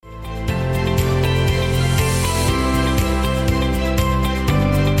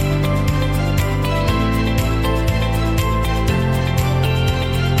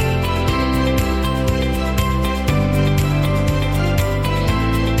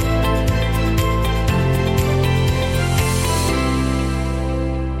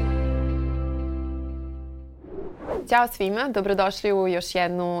Ćao svima, dobrodošli u još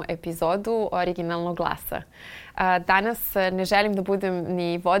jednu epizodu Originalnog glasa. Danas ne želim da budem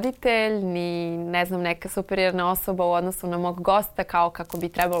ni voditelj, ni neka superiorna osoba u odnosu na mog gosta, kao kako bi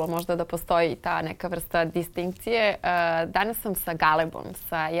trebalo možda da postoji ta neka vrsta distinkcije. Danas sam sa Galebom,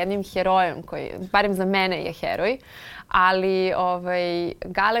 sa jednim herojem koji, barem za mene je heroj, ali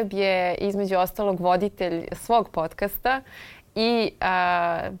Galeb je između ostalog voditelj svog podcasta. I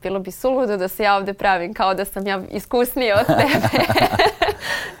bilo bi suludo da se ja ovde pravim kao da sam ja iskusnija od tebe.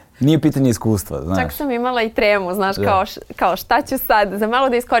 Nije pitanje iskustva, znaš. Čak sam imala i tremu, znaš, kao šta ću sad, za malo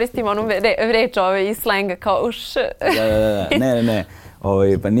da iskoristim onu reč iz slenga, kao uš. Ne.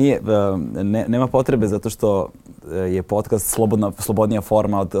 Pa nije, nema potrebe zato što je podcast slobodnija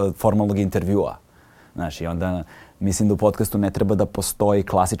forma od formalnog intervjua. Znaš, i onda mislim da u podcastu ne treba da postoji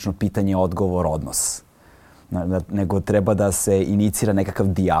klasično pitanje, odgovor, odnos. Nego treba da se inicira nekakav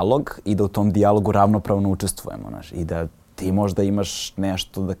dijalog i da u tom dijalogu ravnopravno učestvujemo. Znaš, i da ti možda imaš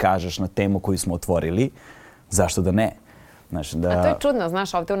nešto da kažeš na temu koju smo otvorili, zašto da ne? Znaš, A to je čudno,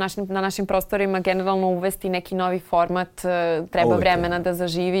 znaš, ovdje na našim prostorima generalno uvesti neki novi format, treba vremena da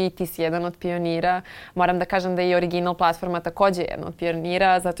zaživi i ti si jedan od pionira. Moram da kažem da je i Original platforma također jedna od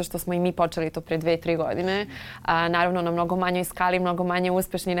pionira, zato što smo i mi počeli to pre 2-3 godine. Naravno na mnogo manjoj skali, mnogo manje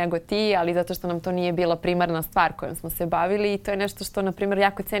uspešni nego ti, ali zato što nam to nije bila primarna stvar kojom smo se bavili i to je nešto što, na primjer,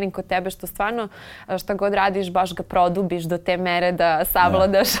 jako cenim kod tebe, što stvarno šta god radiš, baš ga produbiš do te mere da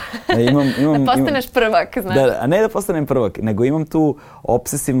savladaš, da postaneš prvak, znaš. A ne da postanem prvak, nego imam tu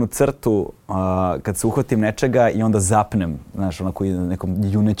obsesivnu crtu kad se uhvatim nečega i onda zapnem, znaš, onako nekom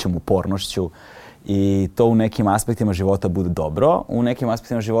junećom upornošću i to u nekim aspektima života bude dobro, u nekim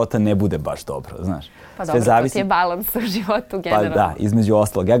aspektima života ne bude baš dobro, znaš. Pa dobro, to ti je balans u životu generalno. Pa da, između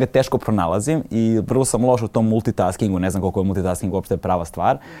ostalog. Ja ga teško pronalazim i prvo sam loš u tom multitaskingu, ne znam koliko je multitasking uopšte prava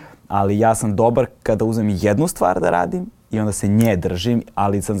stvar, ali ja sam dobar kada uzmem jednu stvar da radim i onda se nje držim,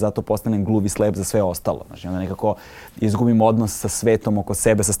 ali sam zato postanem gluv i slep za sve ostalo. Znači, onda nekako izgubim odnos sa svetom oko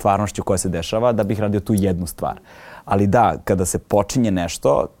sebe, sa stvarnošću koja se dešava, da bih radio tu jednu stvar. Ali da, kada se počinje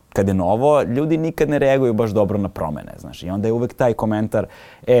nešto, kad je novo, ljudi nikad ne reaguju baš dobro na promene, znaš. I onda je uvek taj komentar,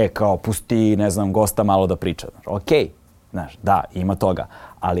 kao pusti, ne znam, gosta malo da priča. Okej, znaš, da, ima toga.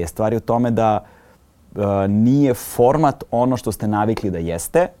 Ali je stvar u tome da nije format ono što ste navikli da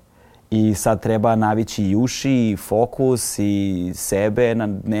jeste, i sad treba navići i uši, i fokus, i sebe na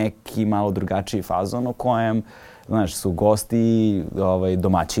neki malo drugačiji fazon u kojem, znaš, su gosti,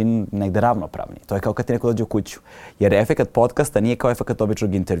 domaćin negde ravnopravni. To je kao kad ti neko dođe u kuću. Jer efekat podcasta nije kao efekat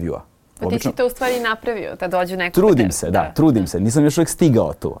običnog intervjua. Pa ti si to u stvari napravio, da dođe neko... Trudim se. Nisam još uvijek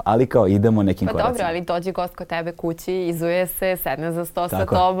stigao tu, ali kao idemo nekim koracima. Pa dobro, ali dođe gost kod tebe kući, izuje se, sedne za sto sa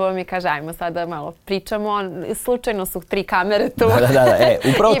tobom i kaže ajmo sada malo pričamo. Slučajno su 3 kamere tu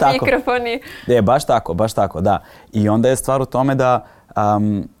upravo i tako. Mikrofoni. Baš tako, da. I onda je stvar u tome da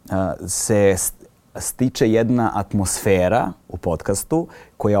se stiče jedna atmosfera u podcastu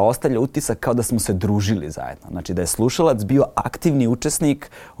koja ostavlja utisak kao da smo se družili zajedno. Znači da je slušalac bio aktivni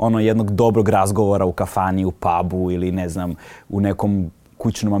učesnik jednog dobrog razgovora u kafani, u pubu ili ne znam, u nekom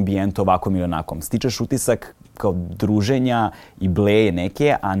kućnom ambijentu ovakvom ili onakom. Stičeš utisak kao druženja i bleje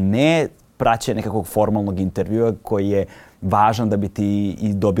neke, a ne praćenje nekakvog formalnog intervjua koji je važan da bi ti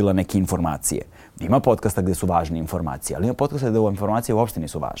i dobila neke informacije. Ima podcasta gdje su važne informacije, ali ima podcasta gdje informacije uopšte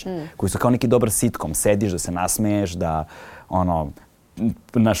nisu važne. Koji su kao neki dobar sitcom. Sediš da se nasmeješ, da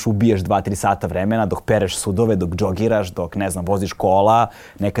ubiješ 2-3 sata vremena dok pereš sudove, dok džogiraš, dok, ne znam, voziš kola.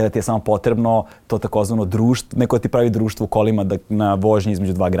 Nekada ti je samo potrebno to takozvano društvo, neko ti pravi društvo u kolima na vožnji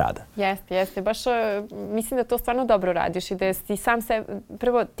između 2 grada. Jeste. Baš mislim da to stvarno dobro radiš i da si sam se,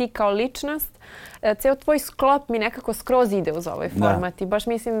 prvo ti kao ličnost, ceo tvoj sklop mi nekako skroz ide uz ovaj format i baš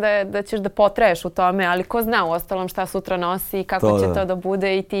mislim da ćeš da potraješ u tome, ali ko zna u ostalom šta sutra nosi i kako će to da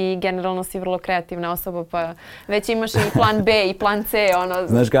bude i ti generalno si vrlo kreativna osoba pa već imaš i plan B i plan C.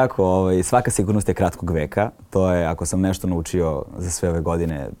 Znaš kako, svaka sigurnost je kratkog veka. To je, ako sam nešto naučio za sve ove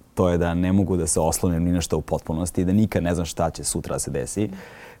godine, to je da ne mogu da se oslonim ni na što u potpunosti i da nikad ne znam šta će sutra da se desi.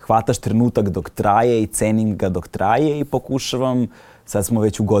 Hvataš trenutak dok traje i cenim ga dok traje i pokušavam, sad smo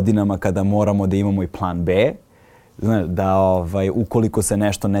već u godinama kada moramo da imamo i plan B, da ukoliko se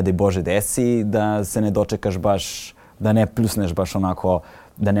nešto ne daj Bože desi, da se ne dočekaš baš, da ne pljusneš baš onako,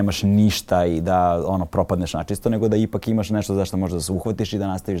 da nemaš ništa i da propadneš načisto, nego da ipak imaš nešto za što možeš da se uhvatiš i da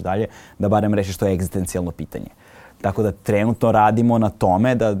nastaviš dalje, da barem rešiš to egzistencijalno pitanje. Tako da trenutno radimo na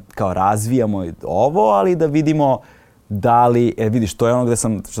tome da kao razvijamo ovo, ali da vidimo da li, vidiš, to je ono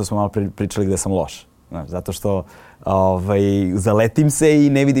što smo malo pričali gde sam loš. Zato što zaletim se i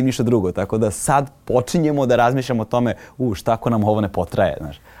ne vidim ništa drugo. Tako da sad počinjemo da razmišljamo o tome šta ako nam ovo ne potraje.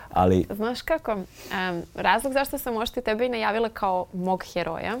 Ali... Znaš kako, razlog zašto sam možda tebe i najavila kao mog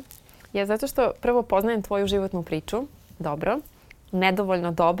heroja je zato što prvo poznajem tvoju životnu priču, dobro,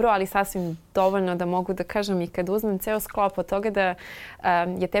 nedovoljno dobro, ali sasvim dovoljno da mogu da kažem i kad uzmem ceo sklop od toga da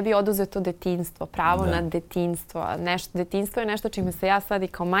je tebi oduzeto detinjstvo, pravo na detinjstvo. Detinjstvo je nešto čime se ja sad i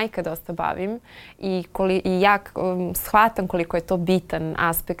kao majka dosta bavim i ja shvatam koliko je to bitan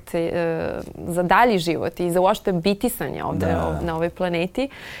aspekt za dalji život i za uopšte bitisanje ovde na ovoj planeti.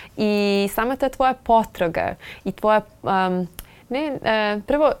 I sama ta tvoja potraga i tvoja...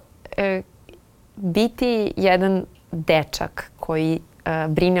 prvo, biti jedan dečak koji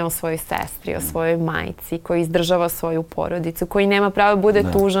brine o svojoj sestri, o svojoj majci, koji izdržava svoju porodicu, koji nema pravo da bude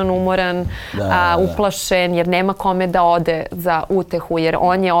tužan, umoran, uplašen, jer nema kome da ode za utehu, jer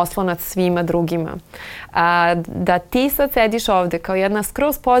on je oslonac svima drugima. Da ti sad sediš ovde kao jedna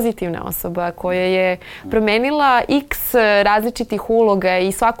skroz pozitivna osoba koja je promenila x različitih uloga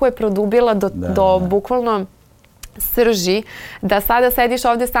i svaku je produbila do bukvalno srži, da sada sediš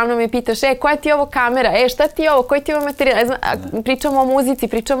ovde sa mnom i pitaš, koja ti je ovo kamera, šta ti je ovo, koji ti je ovo materijal, pričamo o muzici,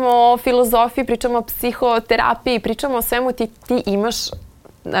 pričamo o filozofiji, pričamo o psihoterapiji, pričamo o svemu, ti imaš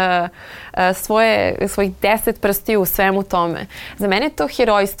svojih 10 prstiju u svemu tome. Za mene je to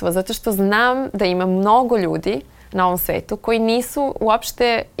herojstvo, zato što znam da ima mnogo ljudi na ovom svetu koji nisu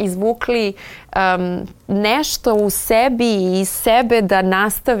uopšte izvukli nešto u sebi i iz sebe da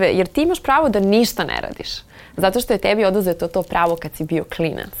nastave, jer ti imaš pravo da ništa ne radiš. Zato što je tebi oduzeto to pravo kad si bio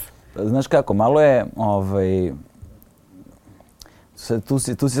klinac. Znaš kako, malo je... Tu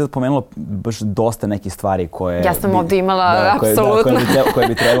si sad pomenula baš dosta nekih stvari koje... Ja sam ovdje imala apsolutno.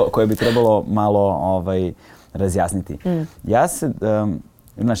 Koje bi trebalo malo razjasniti. Ja sam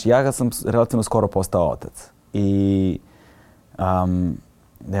relativno skoro postao otac. I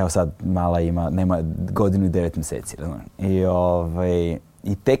evo sad mala nema 1 godinu i 9 mjeseci.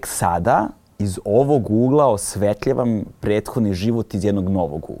 I tek sada iz ovog ugla osvetljavam prethodni život iz jednog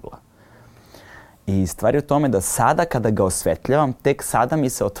novog ugla. I stvar je u tome da sada kada ga osvetljavam, tek sada mi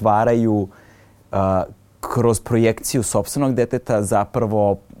se otvaraju kroz projekciju sopstvenog deteta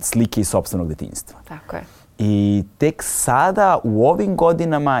zapravo slike iz sopstvenog detinjstva. Tako je. I tek sada u ovim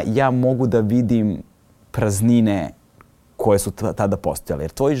godinama ja mogu da vidim praznine koje su tada postojale.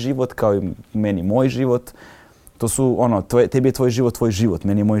 Jer tvoj život kao i meni moj život, to su tebi je tvoj život,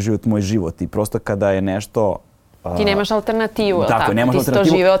 meni je moj život. I prosto kada je nešto... Ti nemaš alternativu, tako? Ti si to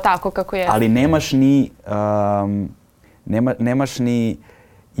živeo tako kako je. Ali nemaš ni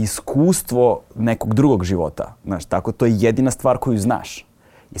iskustvo nekog drugog života. Znaš, tako to je jedina stvar koju znaš.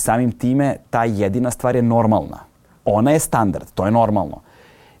 I samim time ta jedina stvar je normalna. Ona je standard, to je normalno.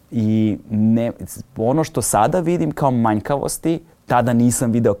 I ono što sada vidim kao manjkavosti, tada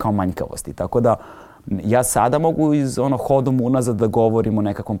nisam video kao manjkavosti. Tako da ja sada mogu hodom unazad da govorim o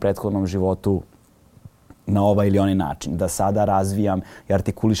nekakvom prethodnom životu na ovaj ili onaj način. Da sada razvijam i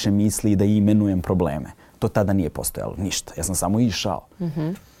artikulišem misli i da imenujem probleme. To tada nije postojalo ništa. Ja sam samo išao.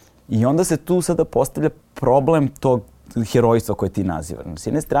 I onda se tu sada postavlja problem tog herojstva koje ti nazivaš. S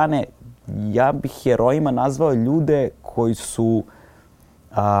jedne strane, ja bih herojima nazvao ljude koji su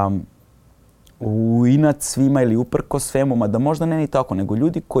u inat svima ili uprko svemu, mada možda ne ni tako, nego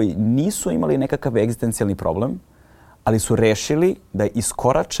ljudi koji nisu imali nekakav egzistencijalni problem, ali su rešili da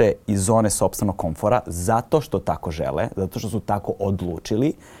iskorače iz zone sopstvenog komfora zato što tako žele, zato što su tako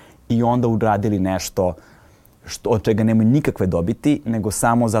odlučili i onda uradili nešto od čega nemaju nikakve dobiti, nego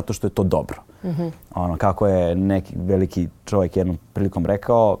samo zato što je to dobro. Kako je neki veliki čovjek jednom prilikom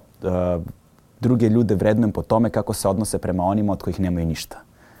rekao, druge ljude vrednujem po tome kako se odnose prema onima od kojih nemaju ništa.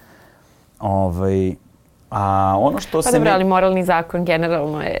 Ali moralni zakon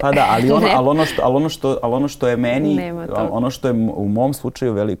generalno je... Pa da, ali ono što je meni, ono što je u mom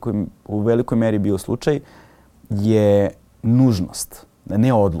slučaju u velikoj meri bio slučaj je nužnost,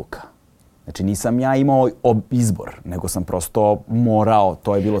 ne odluka. Znači nisam ja imao izbor, nego sam prosto morao,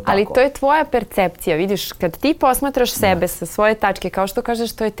 to je bilo tako. Ali to je tvoja percepcija, vidiš, kad ti posmatraš sebe sa svoje tačke, kao što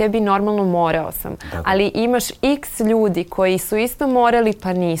kažeš, to je tebi normalno, morao sam. Tako. Ali imaš x ljudi koji su isto morali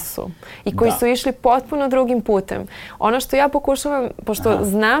pa nisu i koji su išli potpuno drugim putem. Ono što ja pokušavam, pošto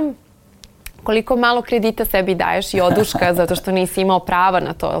znam koliko malo kredita sebi daješ i oduška zato što nisi imao prava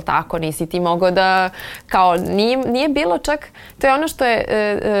na to, jel tako? Nisi ti mogao da, kao, nije bilo čak, to je ono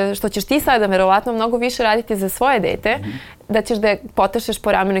što ćeš ti sada verovatno mnogo više raditi za svoje dete, da ćeš da potešeš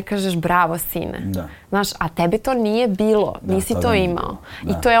po ramenu i kažeš bravo sine. Da. Znaš, a tebi to nije bilo, nisi to imao.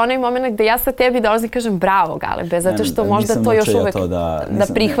 I to je onaj moment gde ja sa tebi dolazim i kažem bravo Galebe, zato što možda to još uvek da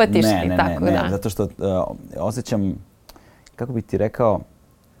prihvatiš. Ne, zato što osjećam, kako bih ti rekao,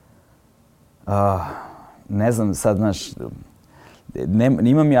 ne znam sad, znaš,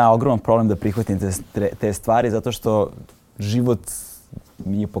 imam ja ogroman problem da prihvatim te stvari zato što život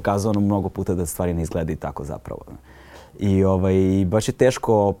mi je pokazao mnogo puta da stvari ne izgledaju tako zapravo. I baš je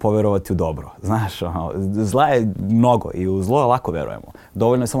teško poverovati u dobro. Znaš, zla je mnogo i u zlo lako verujemo.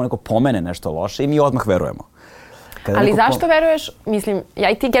 Dovoljno je samo neko pomene nešto loše i mi odmah verujemo. Ali zašto veruješ? Mislim, ja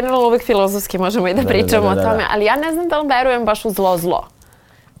i ti generalno uvek filozofski možemo i da pričamo o tome, ali ja ne znam da li verujem baš u zlo.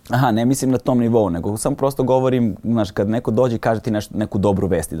 Aha, ne mislim na tom nivou, nego samo prosto govorim, znaš, kad neko dođe i kaže ti neku dobru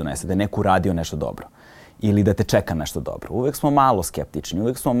vest i donese, da je neko uradio nešto dobro. Ili da te čeka nešto dobro. Uvek smo malo skeptični,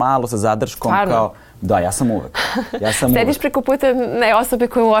 uvek smo malo sa zadrškom. Stvarno? Kao... Da, ja sam uvek. Sediš preko puta osobe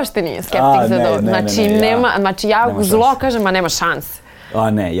koja uopšte nije skeptik za dobro. Znači ja u zlo kažem, a nema šanse.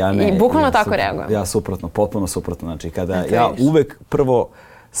 Ja ne. I bukvalno tako reagujem. Ja suprotno, potpuno suprotno. Znači kada ja uvek prvo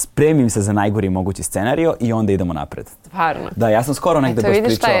spremim se za najgori mogući scenario i onda idemo napred. Stvarno. Da, ja sam skoro negde baš pričao...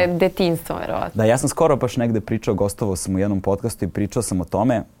 vidiš šta je detinjstvo, verovatno. Da, ja sam skoro baš negde pričao, gostovao sam u jednom podcastu i pričao sam o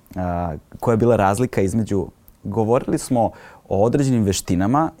tome koja je bila razlika između... Govorili smo o određenim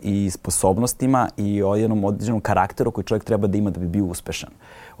veštinama i sposobnostima i o jednom određenom karakteru koji čovjek treba da ima da bi bio uspešan.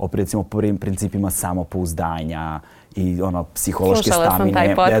 O recimo principima samopouzdanja i psihološke stamine. Slušala sam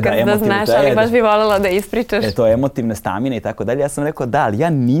taj podcast da znaš, ali baš bi voljela da ispričaš. Emotivne stamine i tako dalje. Ja sam rekao da, ali ja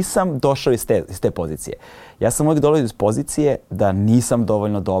nisam došao iz te pozicije. Ja sam uvijek dolazio iz pozicije da nisam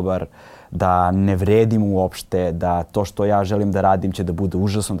dovoljno dobar, da ne vredim uopšte, da to što ja želim da radim će da bude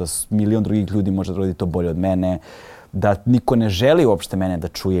užasno, da milion drugih ljudi može da radi to bolje od mene, da niko ne želi uopšte mene da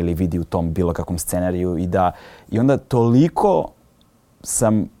čuje ili vidi u tom bilo kakvom scenariju i onda toliko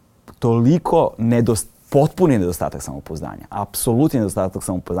potpuni nedostatak samopouzdanja, apsolutni nedostatak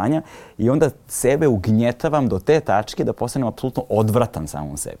samopouzdanja i onda sebe ugnjetavam do te tačke da postanem apsolutno odvratan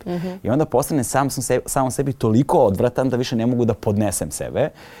samom sebi. I onda postanem samom sebi toliko odvratan da više ne mogu da podnesem sebe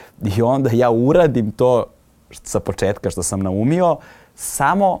i onda ja uradim to sa početka što sam naumio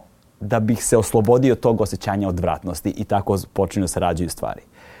samo da bih se oslobodio tog osjećanja odvratnosti i tako počinju da se rađaju stvari.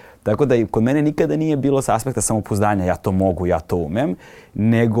 Tako da kod mene nikada nije bilo sa aspekta samopouzdanja ja to mogu, ja to umem,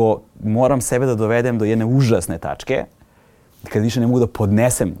 nego moram sebe da dovedem do jedne užasne tačke kad više ne mogu da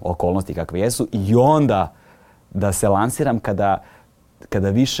podnesem okolnosti kakve jesu i onda da se lansiram kada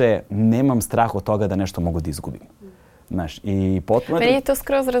više nemam strah od toga da nešto mogu da izgubim. Znaš, i potpuno... Meni je to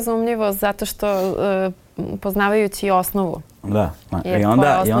skroz razumljivo zato što poznavajući osnovu. Da. Jer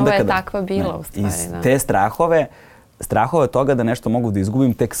tvoja osnova je takva bila u stvari. I te strahove od toga da nešto mogu da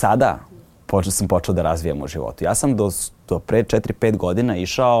izgubim tek sada sam počeo da razvijam u životu. Ja sam do pre 4-5 godina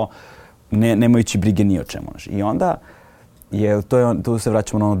išao nemajući brige ni o čemu. I onda tu se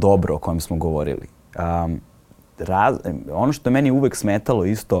vraćamo na ono dobro o kojem smo govorili. Ono što je meni uvek smetalo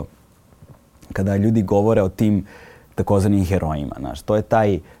isto kada ljudi govore o tim takozvanim herojima. To je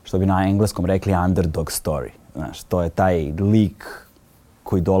taj, što bi na engleskom rekli, underdog story. To je taj lik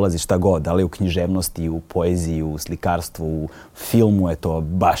koji dolazi šta god, da li u književnosti, u poeziji, u slikarstvu, u filmu je to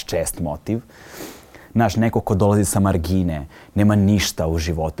baš čest motiv. Neko ko dolazi sa margine, nema ništa u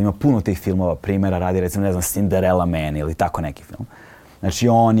životu. Ima puno tih filmova, primjera radi, recimo, Cinderella Man ili tako neki film. Znači,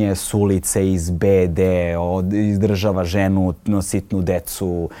 on je s ulice, iz BD, izdržava ženu, sitnu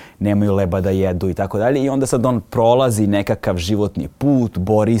decu, nemaju leba da jedu i tako dalje. I onda sad on prolazi nekakav životni put,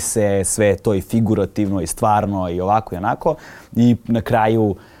 bori se, sve je to i figurativno i stvarno i ovako i onako. I na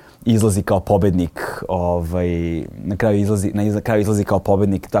kraju izlazi kao pobednik, na kraju izlazi kao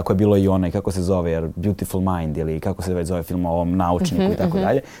pobednik, tako je bilo i onaj, kako se zove, Beautiful Mind ili kako se već zove film o ovom naučniku i tako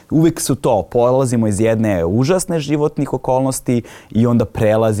dalje. Uvijek su to, polazimo iz jedne užasne životnih okolnosti i onda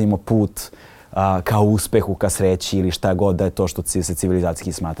prelazimo put kao uspehu, ka sreći ili šta god da je to što se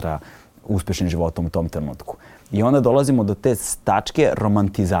civilizacijski smatra uspešnim životom u tom trenutku. I onda dolazimo do te tačke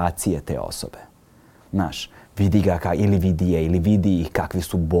romantizacije te osobe. Znaš, vidi ga ili vidi je, ili vidi ih kakvi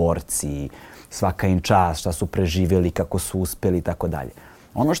su borci, svaka im čast, šta su preživjeli, kako su uspjeli i tako dalje.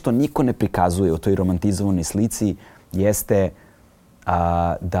 Ono što niko ne prikazuje u toj romantizovanoj slici jeste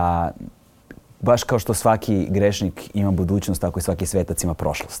da baš kao što svaki grešnik ima budućnost, tako i svaki svetac ima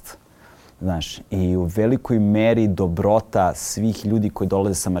prošlost. Znaš, i u velikoj meri dobrota svih ljudi koji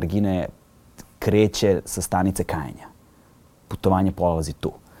dolaze sa margine kreće sa stanice kajanja. Putovanje polazi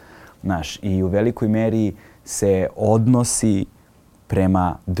tu. Znaš, i u velikoj meri se odnosi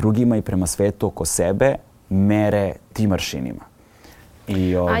prema drugima i prema svetu oko sebe mere tim aršinima.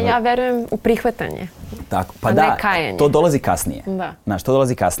 A ja verujem u prihvatanje, a ne kajanje. To dolazi kasnije. Da. Znaš, to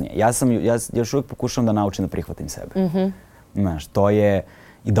dolazi kasnije. Ja još uvijek pokušavam da naučim da prihvatim sebe. Znaš, to je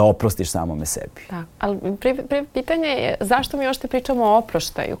i da oprostiš samome sebi. Da. Ali pitanje je zašto mi uopšte pričamo o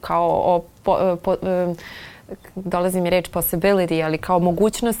oproštaju, kao dolazi mi reč possibility, ali kao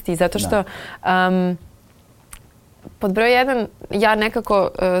mogućnosti, zato što pod broj 1, ja nekako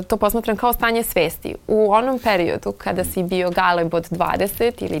to posmatram kao stanje svesti. U onom periodu kada si bio galeb od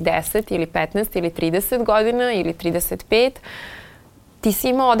 20 ili 10 ili 15 ili 30 godina ili 35, ti si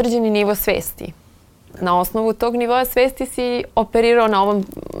imao određeni nivo svesti. Na osnovu tog nivoa svesti si operirao na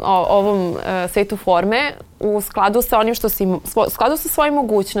ovom svetu forme u skladu sa onim u skladu sa svojim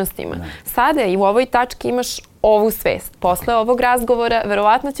mogućnostima. Sada i u ovoj tački imaš ovu svest. Posle ovog razgovora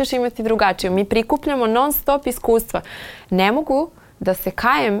verovatno ćeš imati drugačiju. Mi prikupljamo non stop iskustva. Ne mogu da se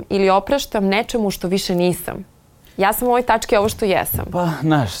kajem ili opraštam nečemu što više nisam. Ja sam u ovoj tački ovo što jesam. Pa,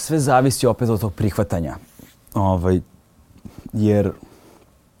 znaš, sve zavisi opet od tog prihvatanja. Jer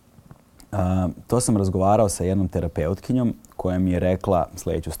to sam razgovarao sa jednom terapeutkinjom koja mi je rekla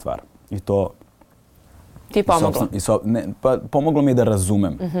sljedeću stvar. I to ti pomoglo? Pomoglo mi je da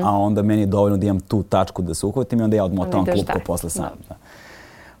razumem, a onda meni je dovoljno da imam tu tačku da se uhvatim i onda ja odmotavam klupko posle sam.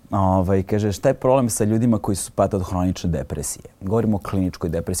 Kaže, šta je problem sa ljudima koji su pate od hronične depresije? Govorimo o kliničkoj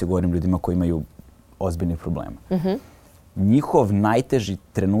depresiji, govorim o ljudima koji imaju ozbiljnih problema. Njihov najteži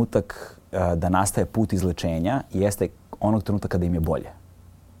trenutak da nastaje put izlečenja jeste onog trenutka kada im je bolje.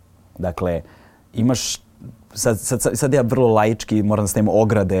 Dakle, imaš, sad ja vrlo laički moram da stavim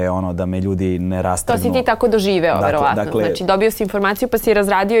ograde, da me ljudi ne rastrgnu. To si ti tako doživeo, verovatno. Znači, dobio si informaciju pa si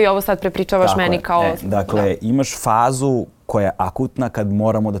razradio i ovo sad prepričavaš meni kao... Dakle, imaš fazu koja je akutna kad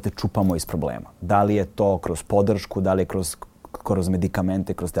moramo da te čupamo iz problema. Da li je to kroz podršku, da li je kroz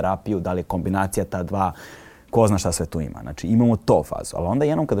medikamente, kroz terapiju, da li je kombinacija ta dva, ko zna šta sve tu ima. Znači, imamo to fazu. Ali onda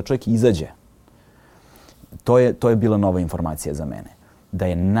jednom kada čovjek izađe, to je bila nova informacija za mene. Da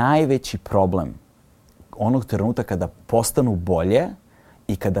je najveći problem onog trenutka kada postanu bolje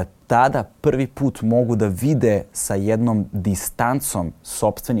i kada tada prvi put mogu da vide sa jednom distancom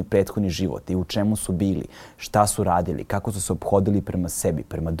sopstveni prethodni život i u čemu su bili, šta su radili, kako su se ophodili prema sebi,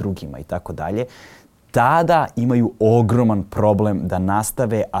 prema drugima i tako dalje, tada imaju ogroman problem da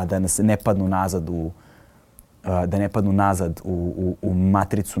nastave, a da ne padnu nazad u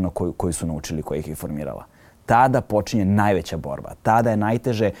matricu na koju su naučili, koja ih je formirala. Tada počinje najveća borba. Tada je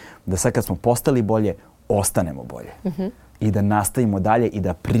najteže da sad kad smo postali bolje, ostanemo bolje. I da nastavimo dalje i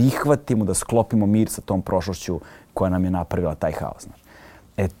da prihvatimo, da sklopimo mir sa tom prošlošću koja nam je napravila taj haos.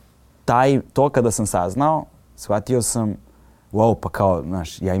 To kada sam saznao, shvatio sam, pa kao,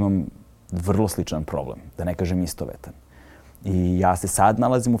 ja imam vrlo sličan problem, da ne kažem istovetan. I ja se sad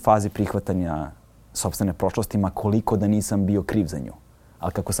nalazim u fazi prihvatanja sopstvene prošlosti, ma koliko da nisam bio kriv za nju.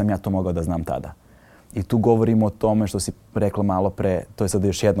 Ali kako sam ja to mogao da znam tada. I tu govorimo o tome što si rekla malo pre, to je sad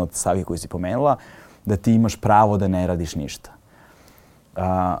još jedna od stavki koju si pomenula, da ti imaš pravo da ne radiš ništa.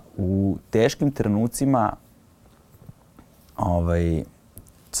 U teškim trenucima,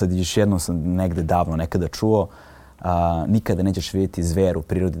 sad još jednom sam negde davno nekada čuo, nikada nećeš vidjeti zver u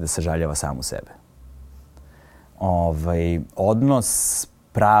prirodi da se žaljava sam u sebe. Odnos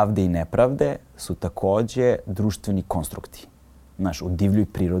pravde i nepravde su takođe društveni konstrukti. U divljoj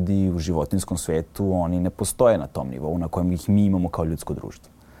prirodi, u životinjskom svetu, oni ne postoje na tom nivou na kojem ih mi imamo kao ljudsko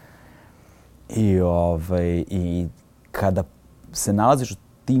društvo. I kada se nalaziš u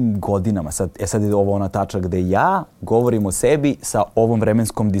tim godinama, sad je ovo ona tačka gde ja govorim o sebi sa ovom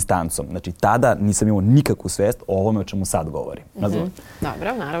vremenskom distancom. Znači, tada nisam imao nikakvu svest o ovome o čemu sad govorim.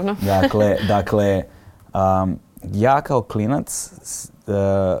 Dobro, naravno. Dakle, ja kao klinac,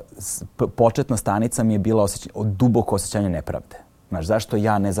 početna stanica mi je bila duboko osjećanje nepravde. Zašto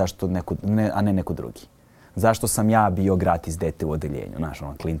ja, a ne neko drugi? Zašto sam ja bio gratis dete u odeljenju?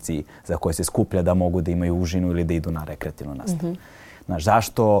 Klinci za koje se skuplja da mogu da imaju užinu ili da idu na rekreativnu nastavu.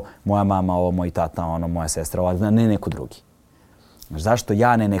 Zašto moja mama, moj tata, moja sestra, ne neko drugi? Zašto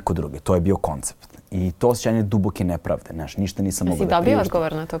ja, ne neko drugi? To je bio koncept. I to osjećanje duboke nepravde. Ništa nisam mogao da priuštim. Si dobio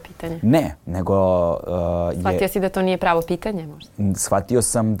odgovor na to pitanje? Ne, nego... Shvatio si da to nije pravo pitanje možda? Shvatio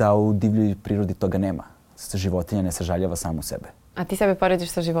sam da u divljoj prirodi toga nema. Životinja ne sažaljava samu sebe. A ti sebe porediš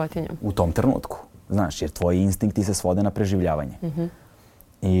sa životinjom? U tom trenutku. Jer tvoji instinkti se svode na preživljavanje.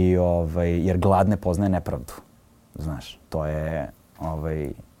 Jer glad ne poznaje nepravdu. To je...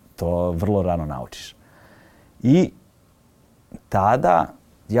 to vrlo rano naučiš. I tada,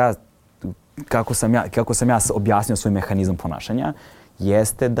 kako sam ja objasnio svoj mehanizam ponašanja,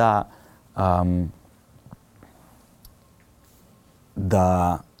 jeste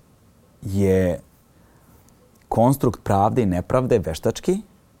da je konstrukt pravde i nepravde veštački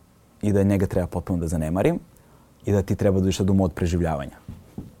i da njega treba potpuno da zanemarim i da ti treba da išao u mod preživljavanja,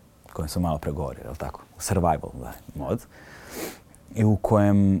 kojem sam malo pregovorio, je li tako? Survival mod. I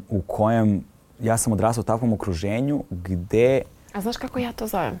u kojem ja sam odrastao u takvom okruženju gde... A znaš kako ja to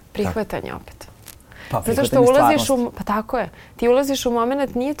zovem? Prihvatanje opet. Zato što ulaziš pa tako je. Ti ulaziš u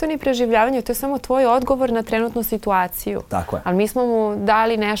moment, nije to ni preživljavanje, to je samo tvoj odgovor na trenutnu situaciju. Tako je. Ali mi smo mu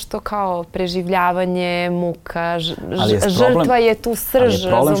dali nešto kao preživljavanje, muka, žrtva je tu srž, razumeš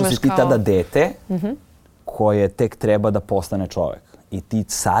kao... Ali je problem što si ti tada dete koje tek treba da postane čovek. I ti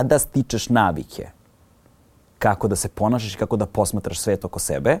sada stičeš navike kako da se ponašaš i kako da posmatraš svet oko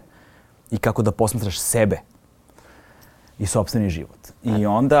sebe i kako da posmatraš sebe i sopstveni život.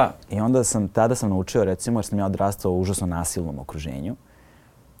 Tada sam naučio, recimo, jer sam ja odrastao u užasno nasilnom okruženju,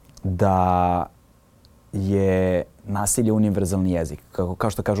 da je nasilje univerzalni jezik. Kao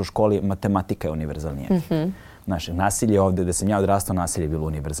što kažu u školi, matematika je univerzalni jezik. Znaš, nasilje ovde, gde sam ja odrastao, nasilje je bilo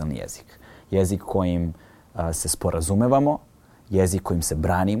univerzalni jezik. Jezik kojim se sporazumevamo, jezik kojim se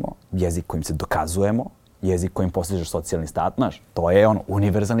branimo, jezik kojim se dokazujemo, jezik kojim postižeš socijalni status, to je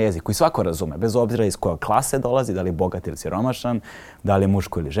univerzalni jezik koji svako razume, bez obzira iz koje klase dolazi, da li je bogat ili siromašan, da li je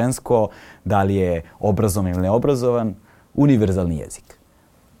muško ili žensko, da li je obrazovan ili neobrazovan, univerzalni jezik.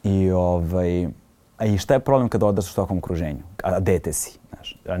 I šta je problem kada odrastaš u takvom okruženju? A dete si,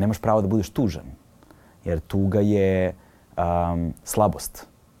 znaš, nemaš pravo da budeš tužan, jer tuga je slabost,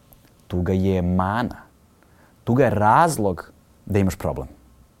 tuga je mana, tuga je razlog da imaš problem.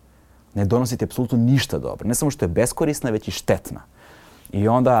 Ne donosi ti apsolutno ništa dobro. Ne samo što je beskorisna, već i štetna. I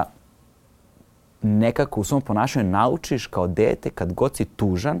onda nekako u svom ponašanju naučiš kao dete, kad god si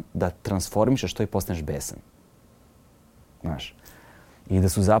tužan, da transformišeš to i postaneš besan. Znaš. I da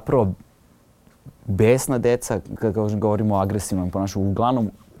su zapravo besna deca, kada govorimo o agresivnom ponašanju,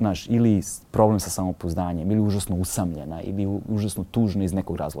 uglavnom, znaš, ili problem sa samopouzdanjem, ili užasno usamljena, ili užasno tužna iz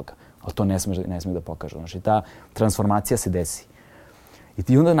nekog razloga. Ali to ne smije da pokaže. Znaš. I ta transformacija se desi. I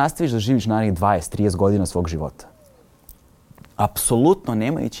ti onda nastaviš da živiš narednih 20-30 godina svog života. Apsolutno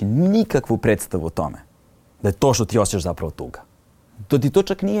nemajući nikakvu predstavu o tome da je to što ti osjećaš zapravo tuga. To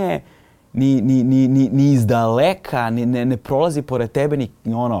čak nije ni iz daleka, ne prolazi pored tebe,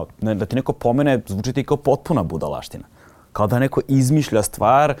 da ti neko pomene, zvuči ti kao potpuna budalaština. Kao da neko izmišlja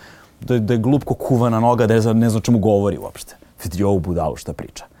stvar, da je glup ko kuvana noga, da ne zna o čemu govori uopšte. Vidi ovu budalu šta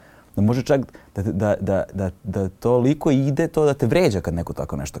priča. Da može čak da toliko ide to da te vređa kad neko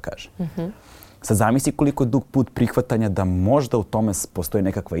tako nešto kaže. Sad zamisli koliko je dug put prihvatanja da možda u tome postoji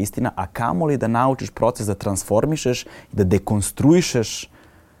nekakva istina, a kamoli da naučiš proces da transformišeš i da dekonstruišeš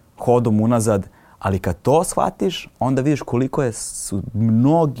hodom unazad, ali kad to shvatiš, onda vidiš koliko su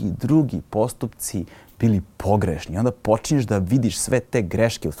mnogi drugi postupci bili pogrešni. Onda počinješ da vidiš sve te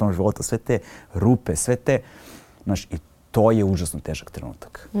greške u svom životu, sve te rupe, sve te... Znaš, i to je užasno težak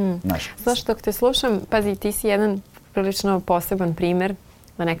trenutak. Znaš, dok te slušam, pazi, ti si jedan prilično poseban primer,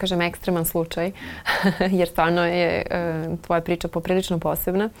 da ne kažem ekstreman slučaj, jer stvarno je tvoja priča poprilično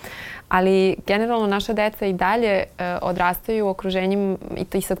posebna. Ali generalno naša deca i dalje odrastaju u okruženjima i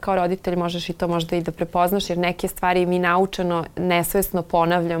ti sad kao roditelj možeš i to možda i da prepoznaš, jer neke stvari mi naučeno, nesvesno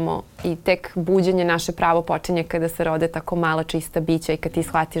ponavljamo i tek buđenje naše pravo počinje kada se rode tako mala čista bića i kad ti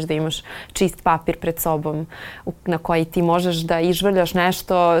shvatiš da imaš čist papir pred sobom na koji ti možeš da izvrljaš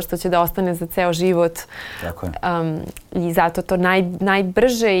nešto što će da ostane za ceo život. Tako je. I zato to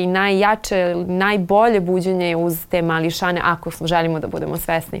najbrže i najjače, najbolje buđenje je uz te mališane, ako želimo da budemo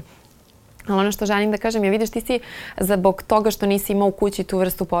svesni. Ali ono što želim da kažem je, vidiš, ti si zbog toga što nisi imao u kući tu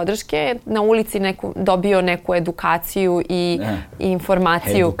vrstu podrške, na ulici dobio neku edukaciju i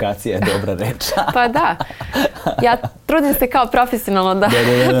informaciju. Edukacija je dobra reč. Pa da. Ja trudim se kao profesionalno da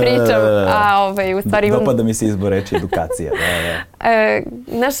pričam. U stvari imam... Dopada mi se izbor reči edukacija.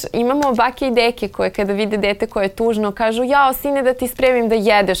 Znaš, imamo bake i deke koje kada vide dete koje je tužno kažu: jao, sine, da ti spremim da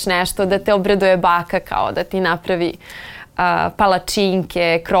jedeš nešto, da te obraduje baka, kao da ti napravi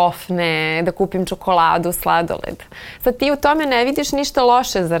palačinke, krofne, da kupim čokoladu, sladoled. Sad ti u tome ne vidiš ništa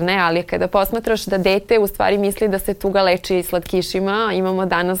loše, zar ne? Ali kada posmatraš da dete u stvari misli da se tuga leči slatkišima, imamo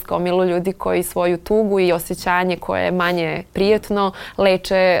danas gomilu ljudi koji svoju tugu i osjećanje koje je manje prijetno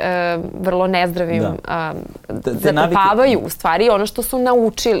leče vrlo nezdravim, zatrpavaju u stvari ono što su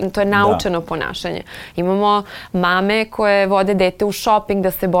naučili, to je naučeno ponašanje. Imamo mame koje vode dete u shopping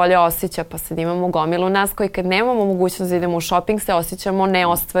da se bolje osjeća, pa sad imamo gomilu nas koji kad nemamo mogućnost da idemo u shopping se osjećamo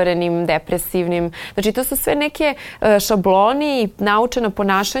neostvarenim, depresivnim. Znači to su sve neke šabloni i naučena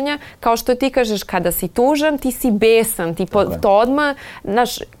ponašanja, kao što ti kažeš kada si tužan, ti si besan, to odmah,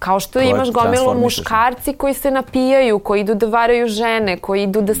 znaš, kao što imaš gomilu muškarci koji se napijaju, koji idu da varaju žene, koji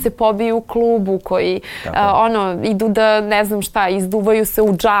idu da se pobiju u klubu, koji idu da, ne znam šta, izduvaju se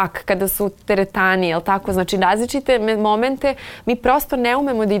u džak kada su teretani, jel tako? Znači različite momente mi prosto ne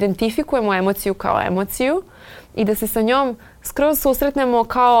umemo da identifikujemo emociju kao emociju i da se sa njom skroz susretnemo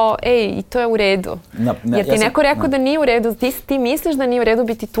kao, ej, i to je u redu. Jer ti neko rekao da nije u redu, ti misliš da nije u redu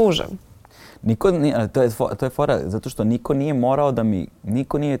biti tužan. To je fora, zato što niko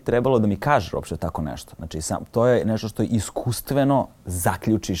nije trebalo da mi kaže uopšte tako nešto. Znači, to je nešto što iskustveno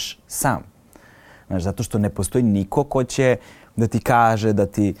zaključiš sam. Znači, zato što ne postoji niko ko će da ti kaže,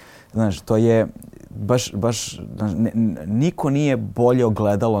 znaš, to je baš niko nije bolje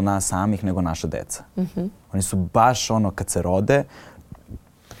ogledalo nas samih nego naša deca. Oni su baš kad se rode,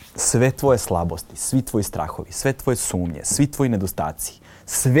 sve tvoje slabosti, svi tvoji strahovi, sve tvoje sumnje, svi tvoji nedostaci,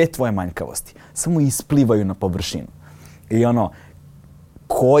 sve tvoje manjkavosti samo isplivaju na površinu. I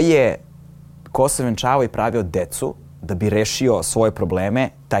ko se venčavao i pravio decu da bi rešio svoje probleme,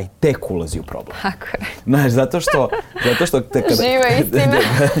 taj tek ulazi u problem. Tako je. Znaš, zato što Živa istina.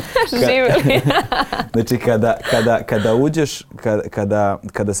 Živeli. Znači, kada uđeš,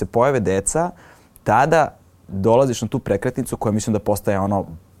 kada se pojave deca, tada dolaziš na tu prekretnicu koja mislim da postaje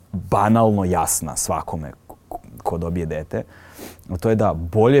banalno jasna svakome ko dobije dete. To je da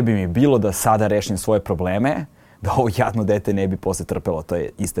bolje bi mi bilo da sada rešim svoje probleme, da ovo jadno dete ne bi posle trpelo to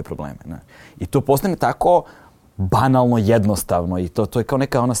je iste probleme. Ne? I to postane tako banalno jednostavno i to je kao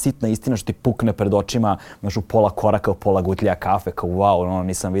neka sitna istina što ti pukne pred očima, znaš, u pola koraka, u pola gutlja kafe, kao wow,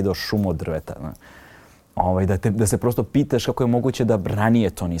 nisam video šumu od drveta. Ne? Da se prosto pitaš kako je moguće da ranije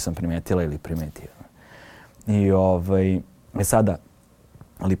to nisam primetila ili primetio. I sada,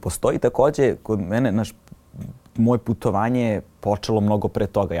 ali postoji takođe kod mene, moje putovanje je počelo mnogo pre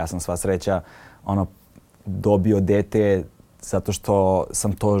toga. Ja sam sva sreća dobio dete zato što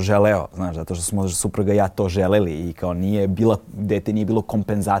sam to želeo, znaš, zato što smo supruga i ja to želeli i kao dete nije bilo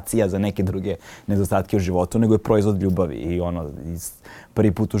kompenzacija za neke druge nedostatke u životu, nego je proizvod ljubavi i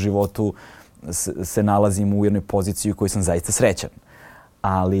prvi put u životu se nalazim u jednoj poziciji u kojoj sam zaista srećan.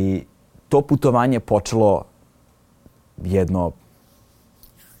 Ali to putovanje je počelo jedno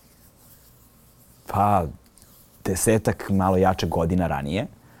 10 malo jače godina ranije,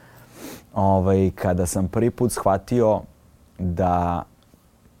 kada sam prvi put shvatio da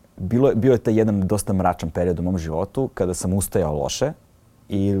bio je taj jedan dosta mračan period u mom životu kada sam ustajao loše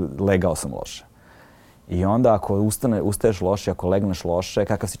i legao sam loše. I onda ako ustaješ loše, ako legneš loše,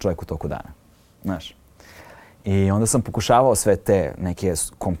 kakav si čovjek u toku dana, znaš. I onda sam pokušavao sve te neke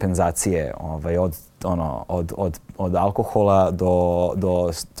kompenzacije od alkohola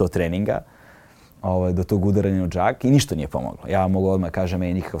do treninga, do tog udaranja u džak i ništa nije pomoglo. Ja mogu odmah kažem,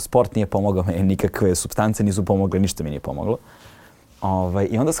 meni nikakav sport nije pomogao, meni nikakve supstance nisu pomogle, ništa mi nije pomoglo.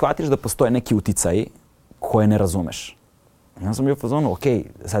 I onda shvatiš da postoje neki uticaji koje ne razumeš. I onda sam bio u fazonu,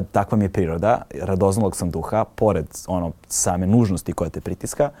 sad takva mi je priroda, radoznalog sam duha, pored same nužnosti koja te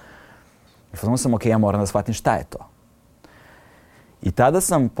pritiska. I u fazonu sam, ja moram da shvatim šta je to. I tada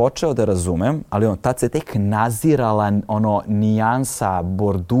sam počeo da razumem, ali tad se tek nazirala nijansa,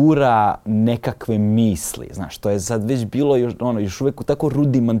 bordura nekakve misli. Znaš, to je sad već bilo još uvek u tako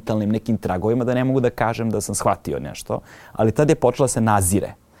rudimentalnim nekim tragovima da ne mogu da kažem da sam shvatio nešto. Ali tad je počela se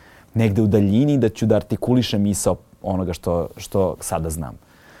nazire. Negde u daljini da ću da artikulišem misao onoga što sada znam.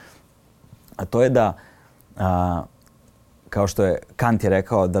 A to je da, kao što je Kant je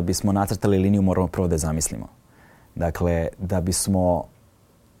rekao, da bismo nacrtali liniju moramo prvo da je zamislimo. Dakle, da bismo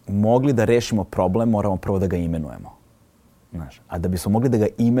mogli da rešimo problem, moramo prvo da ga imenujemo. Znaš, a da bismo mogli da ga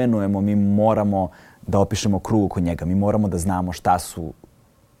imenujemo, mi moramo da opišemo krug oko njega. Mi moramo da znamo šta su,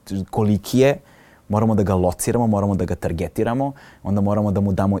 koliki je, moramo da ga lociramo, moramo da ga targetiramo, onda moramo da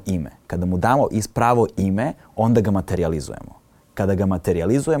mu damo ime. Kada mu damo pravo ime, onda ga materializujemo. Kada ga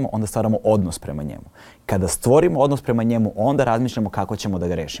materializujemo, onda stvaramo odnos prema njemu. Kada stvorimo odnos prema njemu, onda razmišljamo kako ćemo da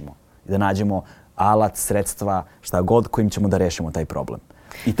ga rešimo. Da nađemo alat, sredstva, šta god kojim ćemo da rešimo taj problem.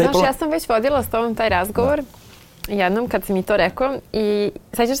 Znaš, ja sam već vodila s tobom taj razgovor jednom kad si mi to rekao i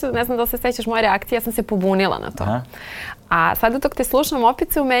sećaš se, ne znam da li se sećaš moje reakcije, ja sam se pobunila na to. Aha. A sada dok te slušam,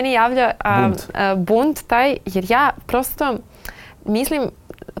 opet se u meni javlja bunt taj, jer ja prosto mislim,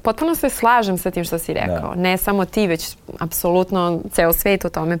 potpuno se slažem sa tim što si rekao. Ne samo ti, već apsolutno ceo svet o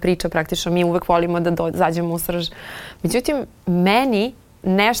tome priča, praktično mi uvek volimo da zađemo u srž. Međutim,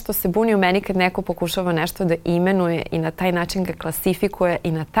 nešto se buni u meni kad neko pokušava nešto da imenuje i na taj način ga klasifikuje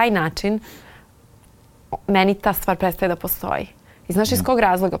i na taj način meni ta stvar prestaje da postoji. I znaš iz kog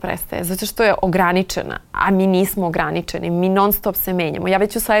razloga prestaje? Zato što je ograničena, a mi nismo ograničeni. Mi non stop se menjamo. Ja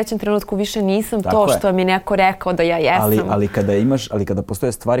već u sledećem trenutku više nisam to što mi neko rekao da ja jesam. Ali kada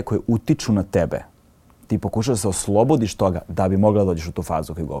postoje stvari koje utiču na tebe, ti pokušaš da se oslobodiš toga da bi mogla da dođeš u tu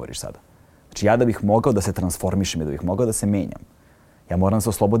fazu koju govoriš sada. Znači ja da bih mogao da se transformišem i da bih mogao da se menjam, ja moram da se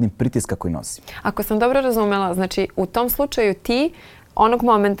oslobodim pritiska koji nosim. Ako sam dobro razumela, znači u tom slučaju ti onog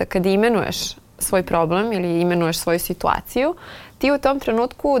momenta kad imenuješ svoj problem ili imenuješ svoju situaciju, ti u tom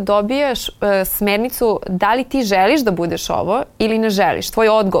trenutku dobijaš smernicu da li ti želiš da budeš ovo ili ne želiš. Tvoj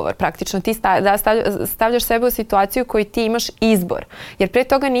odgovor praktično. Ti stavljaš sebe u situaciju koju ti imaš izbor. Jer pre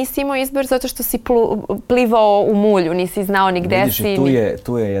toga nisi imao izbor zato što si plivao u mulju, nisi znao ni gde si.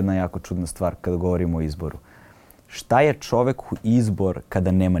 Tu je jedna jako čudna stvar kada govorimo o izboru. Šta je čoveku izbor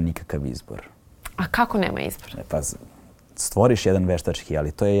kada nema nikakav izbor? A kako nema izbor? Pa stvoriš jedan veštački,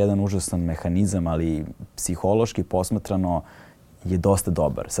 ali to je jedan užasan mehanizam, ali psihološki posmatrano je dosta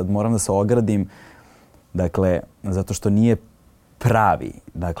dobar. Sad moram da se ogradim, dakle, zato što nije pravi.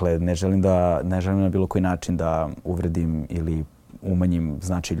 Dakle, ne želim na bilo koji način da uvredim ili umanjim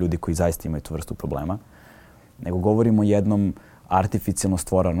značaj ljudi koji zaista imaju tu vrstu problema. Nego govorimo o jednom artificijalno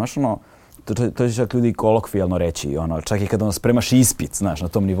stvorenom. Znaš, to će čak ljudi kolokvijalno reći, čak i kada spremaš ispit, znaš, na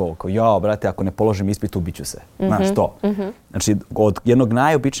tom nivou, kao, brate, ako ne položim ispit, ubiću se. Znaš, to. Znači, od jednog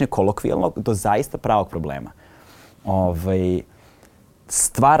najobičnijeg kolokvijalnog do zaista pravog problema.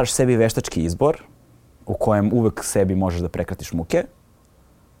 Stvaraš sebi veštački izbor u kojem uvek sebi možeš da prekratiš muke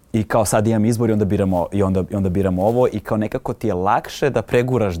i kao sad imam izbor i onda biramo ovo i kao nekako ti je lakše da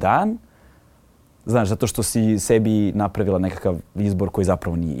preguraš dan, znaš, zato što si sebi napravila nekakav izbor koji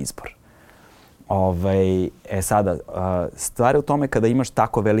zapravo nije izbor. Sada, stvar je u tome kada imaš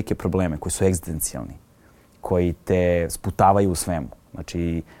tako velike probleme koji su egzistencijalni, koji te sputavaju u svemu.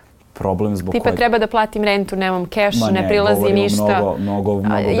 Znači, problem zbog kojeg... Tipa treba da platim rentu, nemam keš, ne prilazi ništa. Mnogo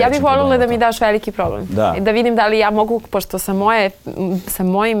ja bih voljela da mi daš veliki problem. Da vidim da li ja mogu, pošto sa